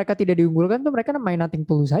kalau mereka tidak diunggulkan tuh mereka main nothing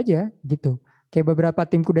tulus aja gitu. Kayak beberapa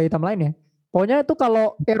tim kuda hitam lainnya. Pokoknya tuh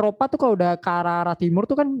kalau Eropa tuh kalau udah ke arah timur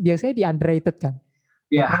tuh kan biasanya di underrated kan.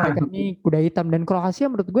 Iya. Mereka ini kuda hitam, dan Kroasia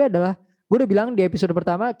menurut gue udah bilang di episode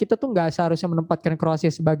pertama, kita tuh nggak seharusnya menempatkan Kroasia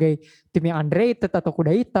sebagai tim yang underrated atau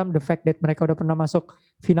kuda hitam. The fact that mereka udah pernah masuk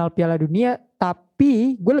final Piala Dunia,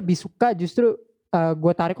 tapi gue lebih suka justru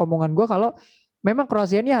gue tarik omongan gue kalau memang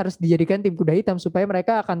Kroasia ini harus dijadikan tim kuda hitam supaya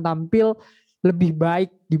mereka akan tampil lebih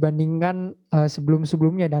baik dibandingkan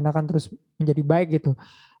sebelum-sebelumnya dan akan terus menjadi baik gitu.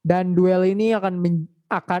 Dan duel ini akan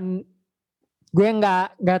gue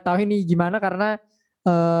nggak tahu ini gimana, karena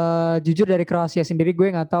jujur dari Kroasia sendiri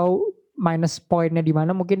gue nggak tahu minus poinnya di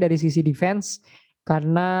mana. Mungkin dari sisi defense,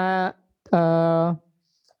 karena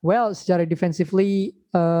secara defensively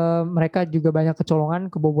mereka juga banyak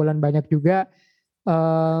kecolongan, kebobolan banyak juga.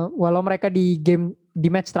 Walau mereka di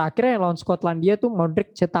match terakhir yang lawan Skotlandia tuh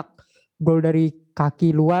Modric cetak gol dari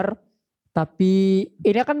kaki luar, tapi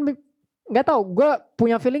ini kan nggak tahu, gue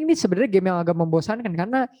punya feeling ini sebenarnya game yang agak membosankan,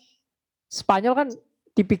 karena Spanyol kan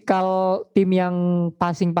tipikal tim yang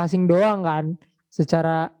passing doang kan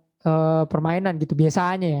secara permainan gitu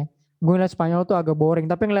biasanya ya. Gue ngeliat Spanyol tuh agak boring,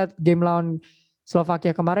 tapi ngeliat game lawan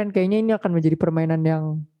Slovakia kemarin kayaknya ini akan menjadi permainan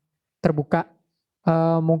yang terbuka.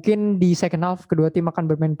 Mungkin di second half kedua tim akan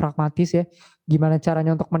bermain pragmatis ya, gimana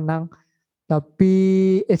caranya untuk menang. Tapi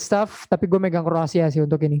it's tough, tapi gue megang Kroasia sih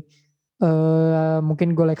untuk ini.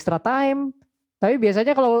 Mungkin gol extra time. Tapi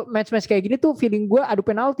biasanya kalau match-match kayak gini tuh feeling gue adu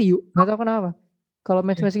penalti yuk. Gak tau kenapa. Kalau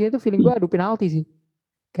match-match gini tuh feeling gue adu penalti sih.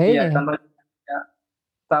 Kayaknya. Iya, contohnya ya,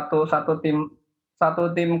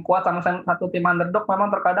 satu tim kuat sama satu tim underdog,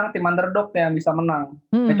 memang terkadang tim underdog yang bisa menang.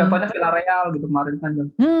 Contohnya Villarreal gitu kemarin kan.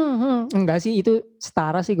 Enggak sih, itu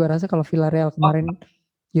setara sih gue rasa kalau Villarreal kemarin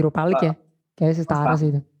Europa League ya. Kayaknya setara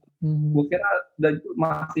sih itu. Gue kira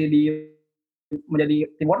masih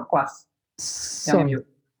menjadi tim world class.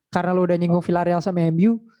 Karena lu udah nyinggung Villarreal sama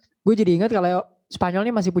MU, gue jadi ingat kalau Spanyol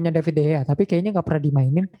ini masih punya David De Gea, tapi kayaknya gak pernah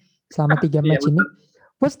dimainin selama 3 match ini.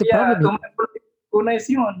 What's the problem? Unai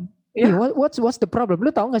Simon. Iya, what's the problem?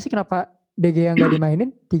 Lu tahu gak sih kenapa De Gea gak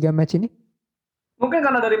dimainin 3 match ini? Mungkin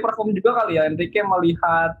karena dari perform juga kali ya. Enrique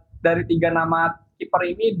melihat dari 3 nama kiper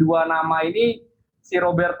ini, 2 nama ini, si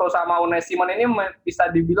Roberto sama Unai Simon ini bisa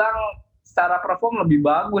dibilang secara perform lebih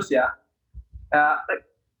bagus ya.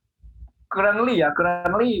 Currently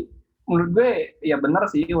menurut gue ya benar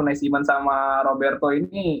sih Unai Simon sama Roberto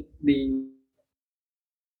ini di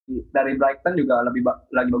dari Brighton juga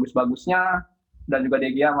lagi bagus-bagusnya, dan juga De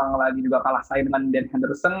Gea emang lagi juga kalah saing dengan Dan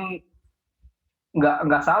Henderson.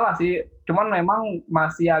 Nggak salah sih, cuman memang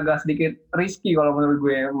masih agak sedikit risky kalau menurut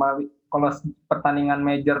gue. Kalau pertandingan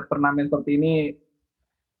major turnamen seperti ini,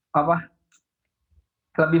 apa,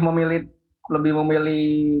 lebih memilih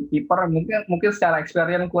kiper. Mungkin secara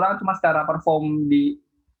experience kurang, cuma secara perform di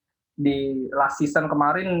last season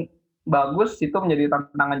kemarin bagus, itu menjadi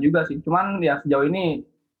tantangan juga sih. Cuman ya sejauh ini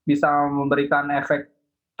bisa memberikan efek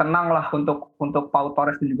tenang lah untuk Pau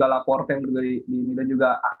Torres dan juga Laporte yang juga dan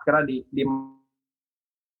juga akhirnya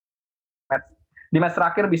di match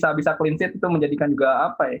terakhir bisa clean sheet, itu menjadikan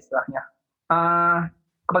juga apa ya istilahnya,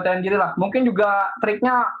 kepercayaan diri lah. Mungkin juga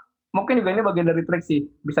ini bagian dari trik sih.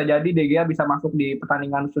 Bisa jadi De Gea bisa masuk di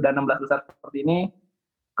pertandingan sudah 16 besar seperti ini,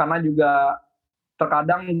 karena juga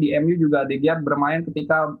terkadang di MU juga De Gea bermain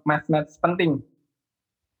ketika match-match penting.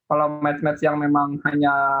 Kalau match-match yang memang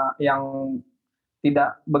hanya yang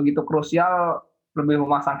tidak begitu krusial, lebih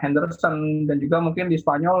memasang Henderson. Dan juga mungkin di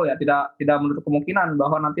Spanyol ya tidak menutup kemungkinan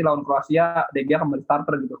bahwa nanti lawan Kroasia De Gea kembali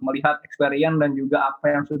starter gitu, melihat experience dan juga apa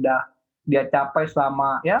yang sudah dia capai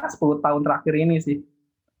selama ya 10 tahun terakhir ini sih.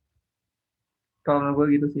 Kalau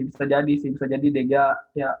menurut gue gitu sih, bisa jadi De Gea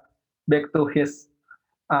ya back to his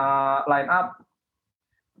line up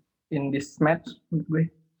in this match menurut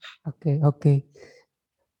gue. Oke.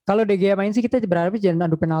 Kalau De Gea main sih kita berharap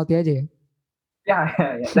jangan adu penalti aja ya. Ya.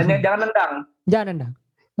 Dan jangan nendang. Jangan nendang.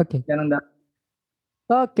 Oke. Jangan nendang.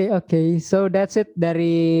 Oke. So that's it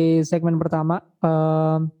dari segmen pertama.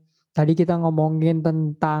 Tadi kita ngomongin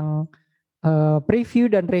tentang preview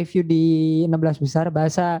dan review di 16 besar.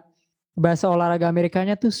 Bahasa olahraga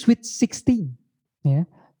Amerikanya tuh Sweet 16. Ya.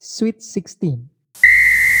 Sweet 16.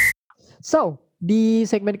 So, di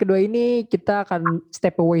segmen kedua ini kita akan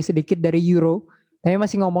step away sedikit dari Euro. Tapi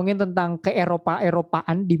masih ngomongin tentang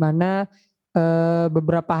ke-Eropa-Eropaan, di mana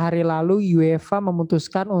beberapa hari lalu UEFA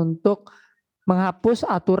memutuskan untuk menghapus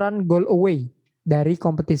aturan goal away dari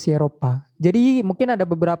kompetisi Eropa. Jadi mungkin ada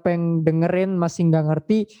beberapa yang dengerin masih nggak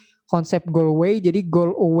ngerti konsep goal away. Jadi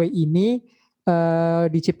goal away ini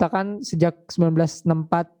diciptakan sejak 1965,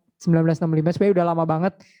 sebenarnya udah lama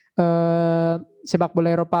banget sepak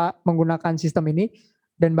bola Eropa menggunakan sistem ini.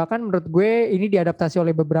 Dan bahkan menurut gue ini diadaptasi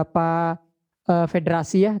oleh beberapa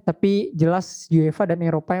federasi ya, tapi jelas UEFA dan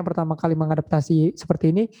Eropa yang pertama kali mengadaptasi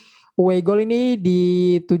seperti ini. Away goal ini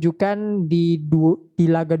ditujukan di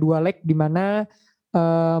laga 2 leg, di mana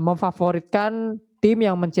memfavoritkan tim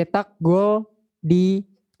yang mencetak gol di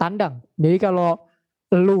tandang. Jadi kalau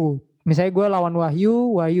misalnya gue lawan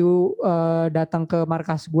Wahyu datang ke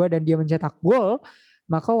markas gue dan dia mencetak gol,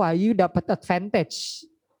 maka Wahyu dapat advantage.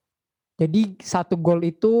 Jadi 1 gol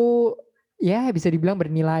itu ya bisa dibilang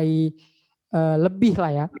bernilai lebih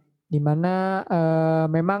lah ya, dimana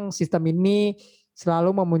memang sistem ini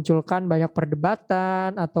selalu memunculkan banyak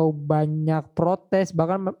perdebatan atau banyak protes,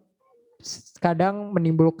 bahkan kadang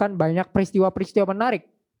menimbulkan banyak peristiwa-peristiwa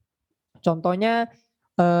menarik. Contohnya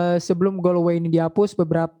sebelum goal away ini dihapus,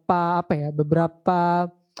 beberapa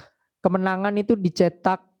kemenangan itu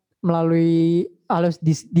dicetak melalui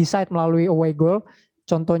decide melalui away goal.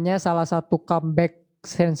 Contohnya salah satu comeback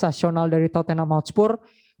sensasional dari Tottenham Hotspur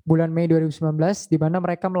bulan Mei 2019, di mana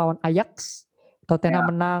mereka melawan Ajax. Tottenham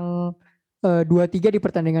menang 2-3 di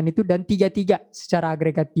pertandingan itu dan 3-3 secara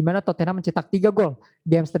agregat, di mana Tottenham mencetak 3 gol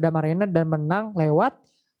di Amsterdam Arena dan menang lewat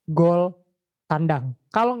gol tandang.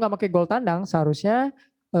 Kalau nggak pakai gol tandang, seharusnya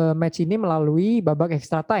match ini melalui babak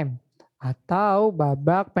extra time atau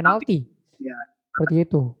babak penalti. Ya. Seperti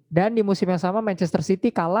itu. Dan di musim yang sama Manchester City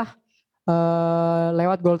kalah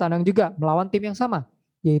lewat gol tandang juga melawan tim yang sama,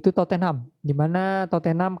 yaitu Tottenham, di mana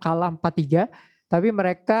Tottenham kalah 4-3, tapi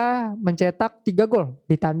mereka mencetak 3 gol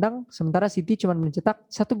di tandang, sementara City cuma mencetak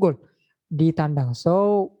 1 gol di tandang.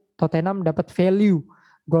 So Tottenham dapat value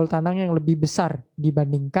gol tandang yang lebih besar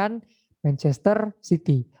dibandingkan Manchester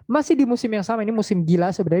City. Masih di musim yang sama, ini musim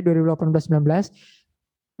gila sebenarnya 2018-19.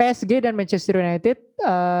 PSG dan Manchester United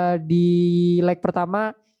di leg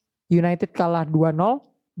pertama United kalah 2-0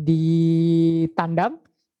 di tandang.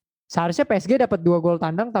 Seharusnya PSG dapat 2 gol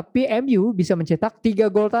tandang, tapi MU bisa mencetak 3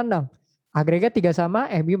 gol tandang. Agregat 3-3,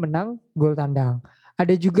 MU menang gol tandang.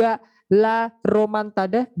 Ada juga La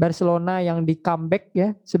Romantada Barcelona yang di comeback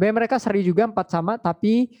ya. Sebenarnya mereka seri juga 4-4,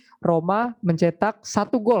 tapi Roma mencetak 1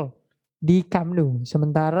 gol di Camp Nou.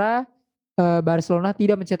 Sementara Barcelona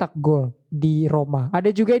tidak mencetak gol di Roma.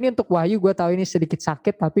 Ada juga ini untuk Wahyu, gue tahu ini sedikit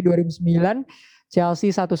sakit, tapi 2009 Chelsea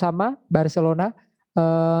 1-1 Barcelona.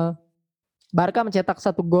 Barca mencetak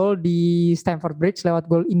 1 gol di Stamford Bridge lewat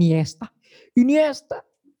gol Iniesta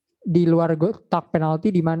di luar kotak penalti,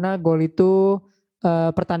 di mana gol itu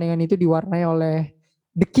pertandingan itu diwarnai oleh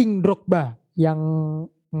The King Drogba yang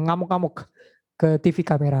ngamuk-ngamuk ke TV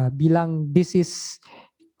kamera, bilang this is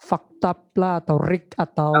fucked up lah atau rigged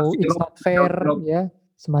atau it's not fair ya,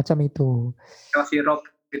 semacam itu.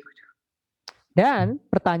 Gitu. Dan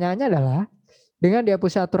pertanyaannya adalah, dengan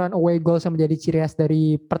dihapusnya aturan away goals yang menjadi ciri khas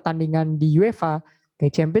dari pertandingan di UEFA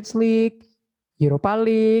kayak Champions League, Europa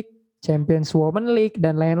League, Champions Women League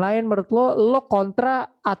dan lain-lain, menurut lo kontra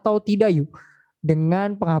atau tidak yuk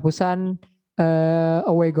dengan penghapusan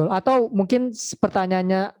away goal? Atau mungkin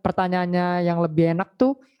pertanyaannya yang lebih enak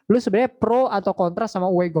tuh, lu sebenarnya pro atau kontra sama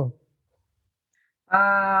away goal?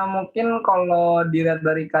 Mungkin kalau dilihat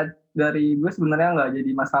dari gue sebenarnya nggak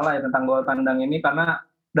jadi masalah ya tentang gol tandang ini, karena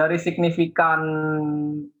dari signifikan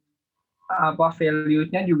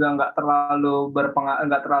value-nya juga nggak terlalu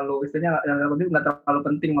nggak terlalu istilahnya nggak terlalu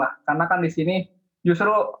penting lah, karena kan di sini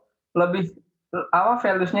justru lebih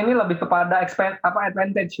values-nya ini lebih kepada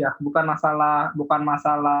advantage ya, bukan masalah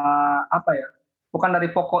bukan dari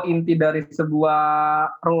pokok inti dari sebuah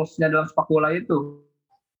rules-nya dalam sepak bola itu.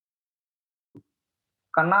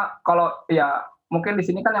 Karena kalau ya mungkin di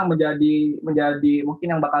sini kan yang menjadi mungkin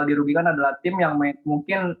yang bakal dirugikan adalah tim yang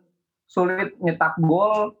mungkin sulit nyetak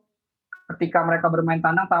gol ketika mereka bermain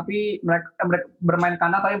tandang, tapi mereka bermain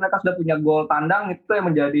kandang tapi mereka sudah punya gol tandang, itu yang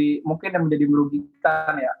menjadi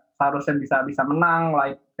merugikan ya. Seharusnya bisa menang,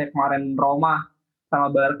 like kemarin Roma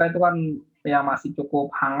sama Barca itu kan ya masih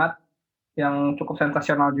cukup hangat, yang cukup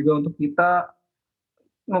sensasional juga untuk kita.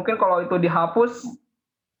 Mungkin kalau itu dihapus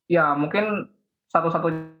ya mungkin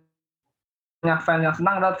satu-satunya fans yang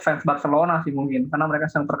senang adalah fans Barcelona sih mungkin, karena mereka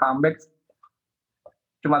sedang tercomeback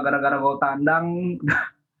cuma gara-gara gol tandang.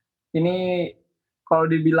 Ini kalau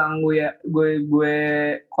dibilang gue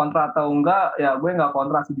kontra atau enggak, ya gue nggak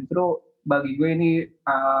kontra sih, justru bagi gue ini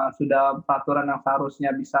sudah peraturan yang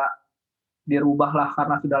seharusnya bisa dirubah lah,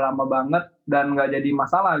 karena sudah lama banget dan nggak jadi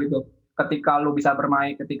masalah gitu. Ketika lu bisa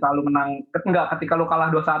bermain, ketika lu menang, ketika lu kalah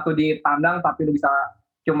 2-1 di tandang tapi lu bisa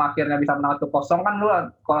cuma akhirnya bisa menang 1-0 kan, lu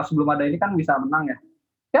kalau sebelum ada ini kan bisa menang ya.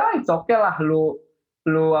 Ya it's okay lah lu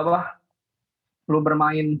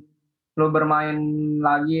bermain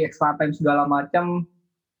lagi extra time segala macam.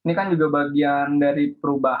 Ini kan juga bagian dari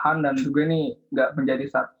perubahan dan juga ini nggak menjadi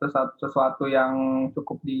sesuatu yang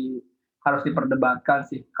harus diperdebatkan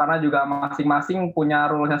sih, karena juga masing-masing punya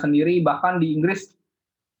rule-nya sendiri. Bahkan di Inggris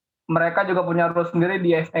mereka juga punya rule sendiri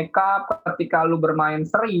di FA Cup, ketika lu bermain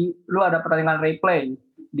seri, lu ada pertandingan replay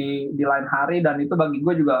di lain hari, dan itu bagi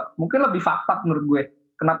gue juga mungkin lebih fakta menurut gue.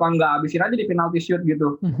 Kenapa nggak habisin aja di penalty shoot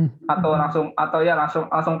gitu, atau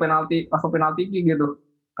langsung penalti kick gitu.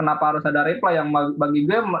 Kenapa harus ada replay yang bagi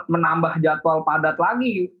gue menambah jadwal padat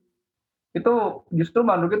lagi? Itu justru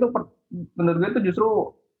menurut gue itu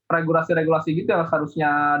justru regulasi gitu yang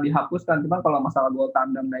seharusnya dihapuskan. Cuman kalau masalah gol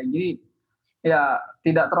tandang kayak gini ya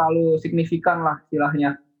tidak terlalu signifikan lah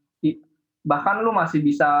istilahnya. Bahkan lu masih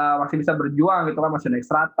bisa berjuang gitu kan, masih ada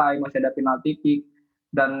extra time, masih ada penalty kick,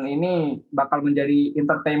 dan ini bakal menjadi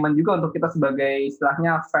entertainment juga untuk kita sebagai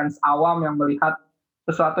istilahnya fans awam yang melihat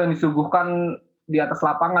sesuatu yang disuguhkan di atas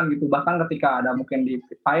lapangan gitu. Bahkan ketika ada mungkin di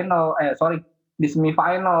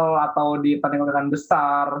semifinal atau di pertandingan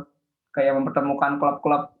besar kayak mempertemukan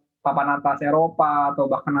klub-klub papan atas Eropa, atau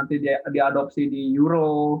bahkan nanti diadopsi di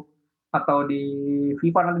Euro atau di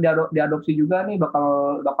FIFA nanti diadopsi juga, nih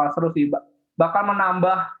bakal seru sih, bakal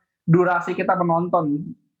menambah durasi kita menonton,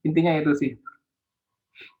 intinya itu sih.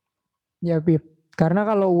 Ya Pip, karena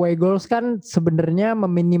kalau away goals kan sebenarnya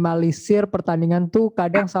meminimalisir pertandingan tuh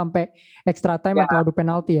kadang sampai extra time atau adu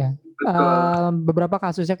penalti ya. Beberapa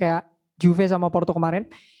kasusnya kayak Juve sama Porto kemarin,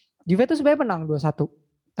 Juve tuh sebenarnya menang 2-1,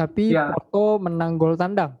 tapi Porto menang gol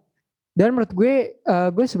tandang. Dan menurut gue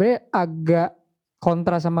sebenarnya agak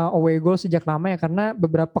kontra sama away goal sejak lama ya, karena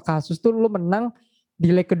beberapa kasus tuh lu menang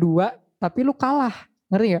di leg kedua tapi lu kalah,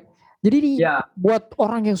 ngerti gak? Jadi buat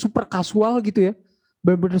orang yang super kasual gitu ya,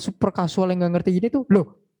 bener-bener super kasual yang gak ngerti gini tuh,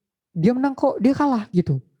 loh dia menang kok dia kalah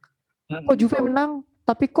gitu, kok Juve menang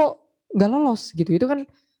tapi kok gak lolos gitu. Itu kan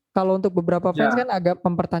kalau untuk beberapa fans kan agak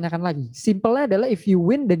mempertanyakan lagi. Simpelnya adalah if you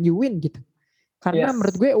win then you win gitu. Karena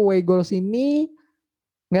menurut gue away goals ini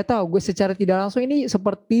nggak tahu, gue secara tidak langsung ini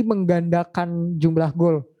seperti menggandakan jumlah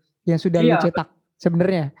gol yang sudah lu cetak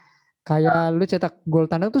sebenarnya. Kayak lu cetak gol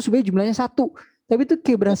tandang tuh sebenarnya jumlahnya 1, tapi tuh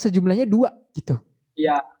kayak berasa jumlahnya 2 gitu.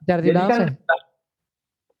 Iya. Secara tidak langsung.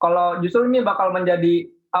 Kalau justru ini bakal menjadi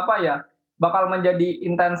bakal menjadi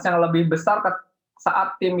intens yang lebih besar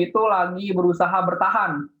saat tim itu lagi berusaha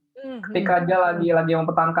bertahan. Ketika dia lagi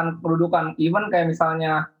mempertahankan kedudukan, even kayak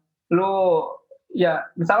misalnya lu ya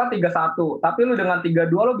misalnya 3-1, tapi lu dengan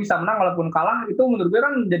 3-2 lu bisa menang walaupun kalah, itu menurut gue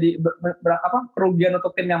kan jadi kerugian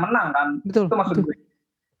untuk tim yang menang kan. Betul, Itu maksud betul, gue. Itu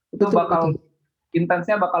betul, betul. bakal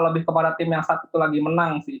intensnya bakal lebih kepada tim yang satu itu lagi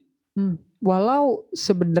menang sih. Walau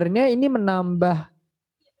sebenarnya ini menambah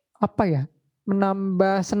apa ya?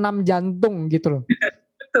 Menambah senam jantung gitu loh. Kan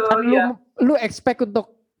Betul, iya. lu expect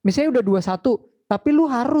untuk misalnya udah 2-1, tapi lu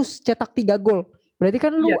harus cetak 3 gol. Berarti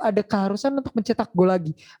kan lu Iya, ada keharusan untuk mencetak gol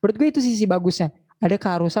lagi. Menurut gue itu sisi bagusnya. Ada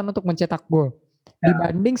keharusan untuk mencetak gol. ya,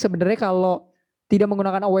 Dibanding sebenarnya kalau tidak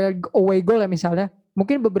menggunakan away goal ya misalnya,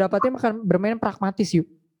 mungkin beberapa tim akan bermain pragmatis yuk.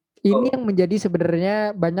 Ini betul. yang menjadi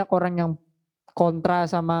sebenarnya banyak orang yang kontra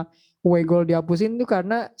sama away goal dihapusin itu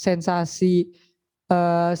karena sensasi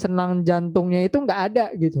senang jantungnya itu nggak ada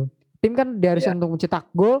gitu. Tim kan Iya, diharuskan untuk mencetak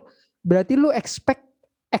gol, berarti lu expect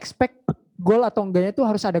gol atau enggaknya itu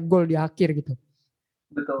harus ada gol di akhir gitu.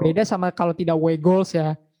 betul. Beda sama kalau tidak away goals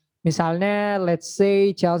ya. Misalnya let's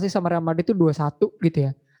say Chelsea sama Real Madrid itu 2-1 gitu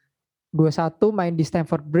ya. 2-1 main di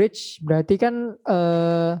Stamford Bridge, berarti kan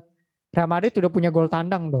Real Madrid udah punya gol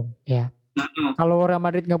tandang dong ya. Mm-mm. Kalau Real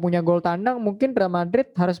Madrid nggak punya gol tandang, mungkin Real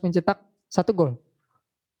Madrid harus mencetak 1 gol.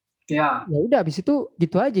 Ya, Ya udah habis itu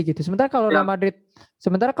gitu aja gitu. ya, Sementara kalau Real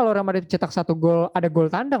Madrid cetak 1 gol, ada gol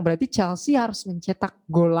tandang, berarti Chelsea harus mencetak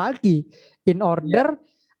gol lagi in ya, order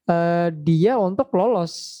dia untuk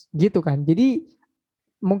lolos gitu kan. Jadi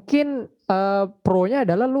mungkin pro-nya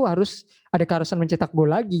adalah lu harus ada keharusan mencetak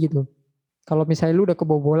gol lagi gitu. Kalau misalnya lu udah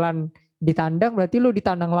kebobolan di tandang, berarti lu di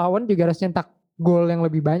tandang lawan juga harus nyetak gol yang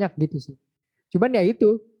lebih banyak gitu sih. Cuman ya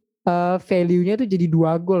itu value-nya tuh jadi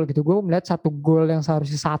 2 gol gitu. Gue melihat 1 gol yang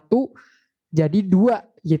seharusnya 1 jadi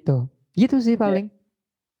 2 gitu. Gitu sih ya. paling.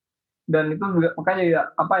 Dan itu juga makanya ya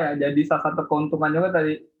apa ya, jadi salah satu keuntungan juga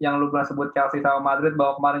tadi yang lu pernah sebut Chelsea sama Madrid,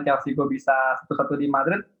 bahwa kemarin Chelsea gue bisa 1-1 di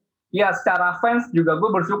Madrid. Ya secara fans juga gue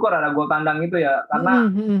bersyukur ada gol tandang itu ya,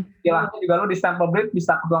 karena istilahnya juga lu di Stamford Bridge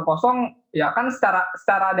bisa 0-0, ya kan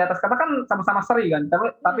secara di atas kata kan sama-sama seri kan,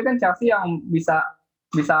 tapi kan Chelsea yang bisa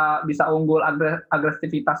bisa bisa unggul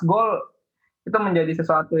agresivitas gol, itu menjadi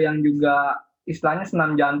sesuatu yang juga istilahnya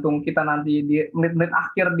senam jantung kita nanti di menit-menit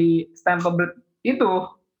akhir di Stamford Bridge itu.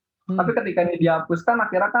 Tapi ketika ini dihapuskan,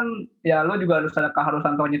 akhirnya kan ya lu juga harus ada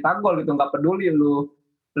keharusan untuk nyetak gol gitu, nggak peduli lu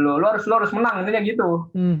harus menang intinya gitu.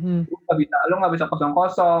 Lu nggak bisa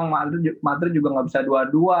 0-0, Madrid juga nggak bisa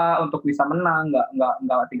 2-2 untuk bisa menang,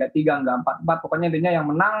 nggak 3-3, nggak 4-4, pokoknya intinya yang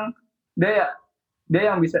menang dia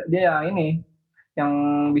dia yang bisa, dia yang ini yang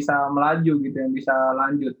bisa melaju gitu, yang bisa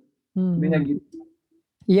lanjut, intinya gitu.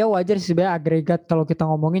 Iya wajar sih sebenarnya agregat kalau kita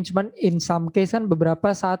ngomongin, cuman in some case kan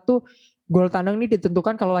beberapa satu gol tandang ini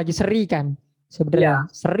ditentukan kalau lagi seri kan. Sebenarnya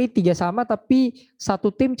Iya, seri 3 sama tapi satu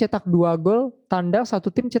tim cetak 2 gol, tandang satu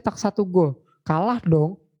tim cetak 1 gol. Kalah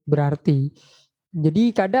dong berarti.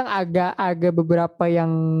 Jadi kadang agak beberapa yang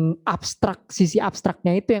abstrak, sisi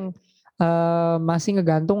abstraknya itu yang masih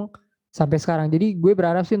ngegantung sampai sekarang. Jadi gue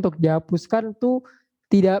berharap sih untuk dihapuskan tuh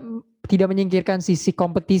tidak tidak menyingkirkan sisi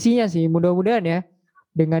kompetisinya sih. Mudah-mudahan ya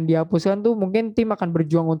dengan dihapuskan tuh mungkin tim akan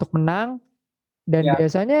berjuang untuk menang, dan iya,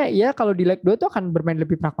 biasanya ya kalau di leg 2 tuh akan bermain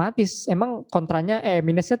lebih pragmatis. Emang kontranya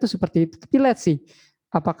minusnya tuh seperti itu. Tapi lihat sih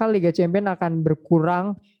apakah Liga Champions akan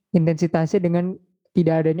berkurang intensitasnya dengan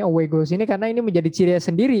tidak adanya away goals ini, karena ini menjadi ciri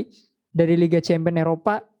sendiri dari Liga Champions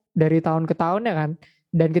Eropa dari tahun ke tahun ya kan.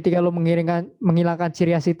 Dan ketika lo menghilangkan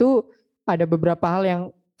ciri khas itu, ada beberapa hal yang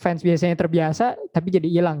fans biasanya terbiasa tapi jadi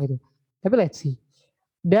hilang gitu. Tapi let's see.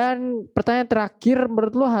 Dan pertanyaan terakhir,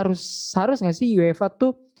 menurut lo harus nggak sih UEFA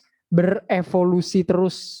tuh berevolusi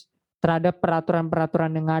terus terhadap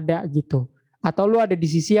peraturan-peraturan yang ada gitu? Atau lo ada di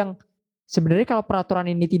sisi yang sebenarnya kalau peraturan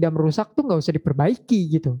ini tidak merusak tuh nggak usah diperbaiki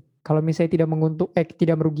gitu? Kalau misalnya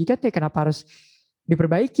tidak merugikan ya kenapa harus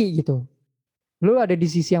diperbaiki gitu? Lo ada di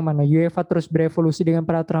sisi yang mana? UEFA terus berevolusi dengan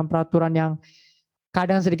peraturan-peraturan yang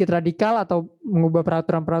kadang sedikit radikal atau mengubah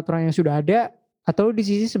peraturan-peraturan yang sudah ada, atau di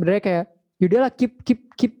sisi sebenarnya kayak yaudahlah keep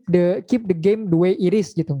the game the way it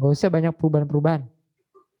is gitu, nggak usah banyak perubahan-perubahan.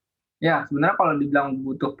 ya sebenarnya kalau dibilang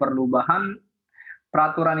butuh perubahan,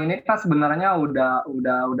 peraturan ini kan sebenarnya udah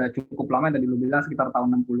cukup lama, tadi lu bilang sekitar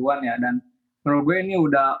tahun 60-an ya, dan menurut gue ini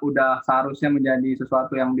udah seharusnya menjadi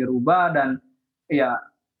sesuatu yang dirubah. Dan ya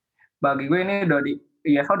bagi gue ini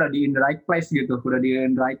UEFA udah di in the right place gitu, udah di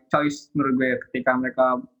in the right choice menurut gue ketika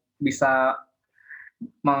mereka bisa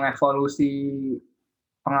mengevolusi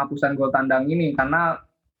penghapusan gol tandang ini, karena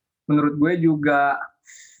menurut gue juga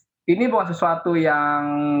ini bukan sesuatu yang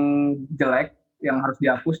jelek yang harus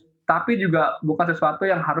dihapus, tapi juga bukan sesuatu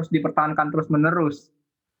yang harus dipertahankan terus-menerus.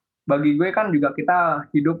 Bagi gue kan juga kita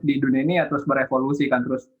hidup di dunia ini ya terus berevolusi kan,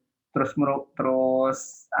 terus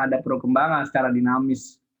terus ada perkembangan secara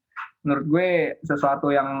dinamis. menurut gue sesuatu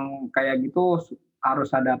yang kayak gitu harus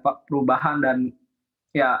ada perubahan. Dan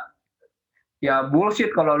ya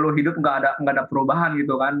bullshit kalau lu hidup nggak ada perubahan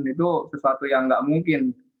gitu kan, itu sesuatu yang nggak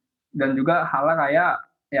mungkin. Dan juga halnya kayak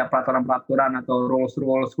ya peraturan-peraturan atau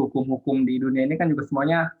rules hukum-hukum di dunia ini kan juga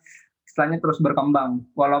semuanya istilahnya terus berkembang,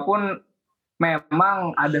 walaupun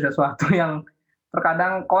memang ada sesuatu yang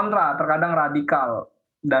terkadang kontra, terkadang radikal,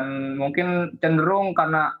 dan mungkin cenderung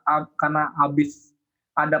karena habis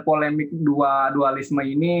ada polemik dualisme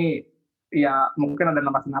ini, ya mungkin ada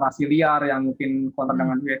narasi liar yang mungkin kontra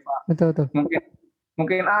dengan UEFA. Betul.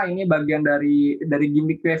 Mungkin ini bagian dari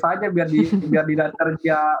gimmick UEFA aja, biar dilihat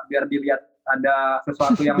kerja, biar dilihat ada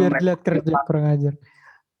sesuatu yang biar dilihat kerja kurang ajar.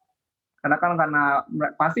 Karena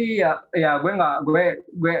pasti ya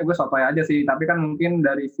gue sotoy aja sih, tapi kan mungkin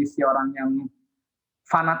dari sisi orang yang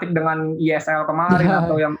fanatik dengan ESL kemarin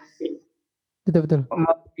atau yang betul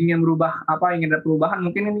ingin ada perubahan,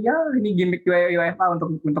 mungkin ini gimmick UEFA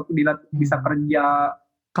untuk dilihat bisa kerja.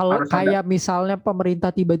 Kalau kayak misalnya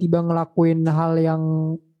pemerintah tiba-tiba ngelakuin hal yang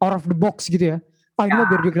out of the box gitu ya, ini mah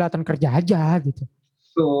biar dia kelihatan kerja aja gitu.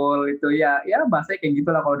 Betul, itu ya bahasanya kayak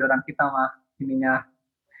gitulah kalau orang kita mah ininya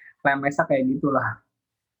lemesnya kayak gitulah.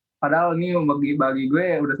 Padahal ini bagi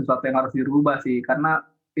gue udah sesuatu yang harus dirubah sih, karena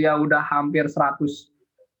ya udah hampir 100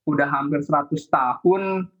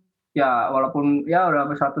 tahun ya, walaupun ya udah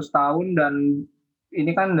hampir 100 tahun, dan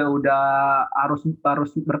ini kan udah harus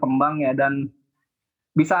berkembang ya, dan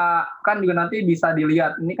bisa kan juga nanti bisa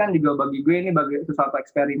dilihat, ini kan juga bagi gue ini bagi sesuatu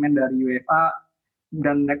eksperimen dari UEFA,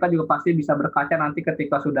 dan mereka juga pasti bisa berkaca nanti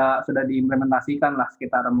ketika sudah diimplementasikan lah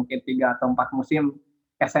sekitar mungkin 3 atau 4 musim,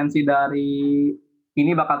 esensi dari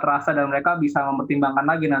ini bakal terasa dan mereka bisa mempertimbangkan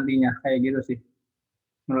lagi nantinya, kayak gitu sih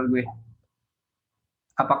menurut gue.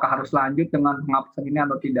 Apakah harus lanjut dengan penghapusan ini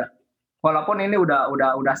atau tidak? Walaupun ini udah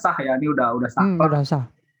sah ya, ini udah sah.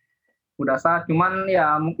 Udah sah, cuman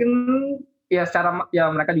ya mungkin ya secara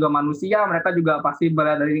ya mereka juga manusia, mereka juga pasti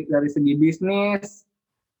dari segi bisnis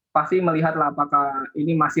pasti melihat lah apakah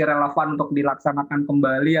ini masih relevan untuk dilaksanakan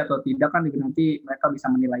kembali atau tidak, kan nanti mereka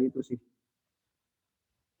bisa menilai itu sih.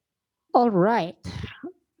 Alright.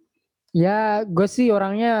 Ya gue sih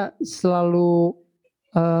orangnya selalu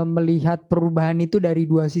melihat perubahan itu dari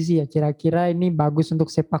dua sisi ya. Kira-kira ini bagus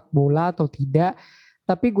untuk sepak bola atau tidak.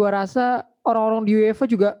 Tapi gue rasa orang-orang di UEFA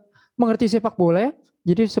juga mengerti sepak bola ya.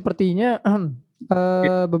 Jadi sepertinya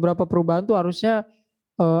beberapa perubahan tuh harusnya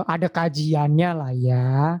ada kajiannya lah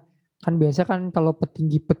ya. Kan biasa kan kalau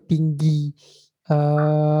petinggi-petinggi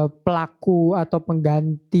pelaku atau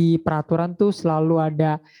pengganti peraturan tuh selalu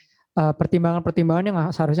ada pertimbangan-pertimbangan yang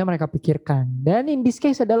seharusnya mereka pikirkan. Dan in this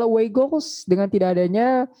case adalah away goals. Dengan tidak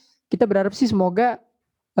adanya, kita berharap sih semoga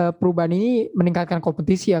perubahan ini meningkatkan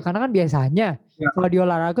kompetisi ya. Karena kan biasanya kalau di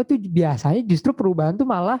olahraga tuh biasanya justru perubahan tuh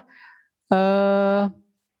malah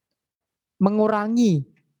mengurangi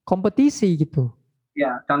kompetisi gitu.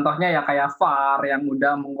 Ya, contohnya ya kayak VAR yang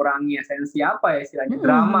udah mengurangi esensi apa ya istilahnya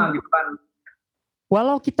drama gitu kan.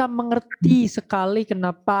 Walau kita mengerti sekali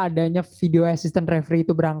kenapa adanya video assistant referee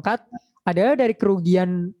itu berangkat, adalah dari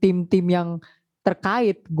kerugian tim-tim yang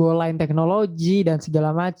terkait goal line teknologi dan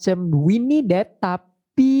segala macam. We need that,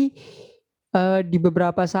 tapi di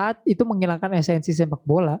beberapa saat itu menghilangkan esensi sepak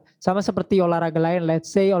bola. Sama seperti olahraga lain, let's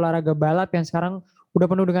say olahraga balap yang sekarang udah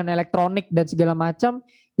penuh dengan elektronik dan segala macam,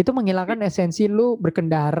 itu menghilangkan esensi lu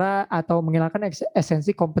berkendara atau menghilangkan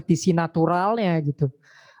esensi kompetisi naturalnya gitu.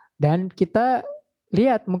 Dan kita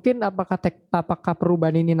lihat mungkin apakah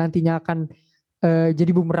perubahan ini nantinya akan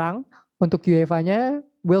jadi bumerang untuk UEFA-nya.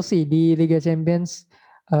 We'll see di Liga Champions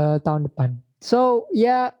tahun depan. So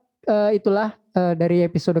ya itulah dari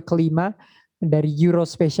episode kelima dari Euro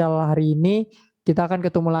Special hari ini. Kita akan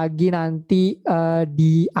ketemu lagi nanti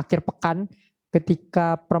di akhir pekan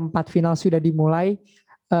ketika perempat final sudah dimulai.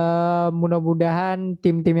 Mudah-mudahan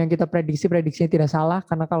tim-tim yang kita prediksinya tidak salah,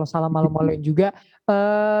 karena kalau salah malu-maluin juga.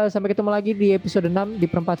 Sampai ketemu lagi di episode 6 di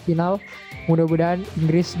perempat final. Mudah-mudahan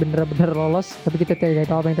Inggris benar-benar lolos, tapi kita tidak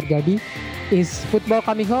tahu apa yang terjadi. Is football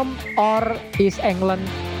coming home or is England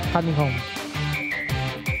coming home?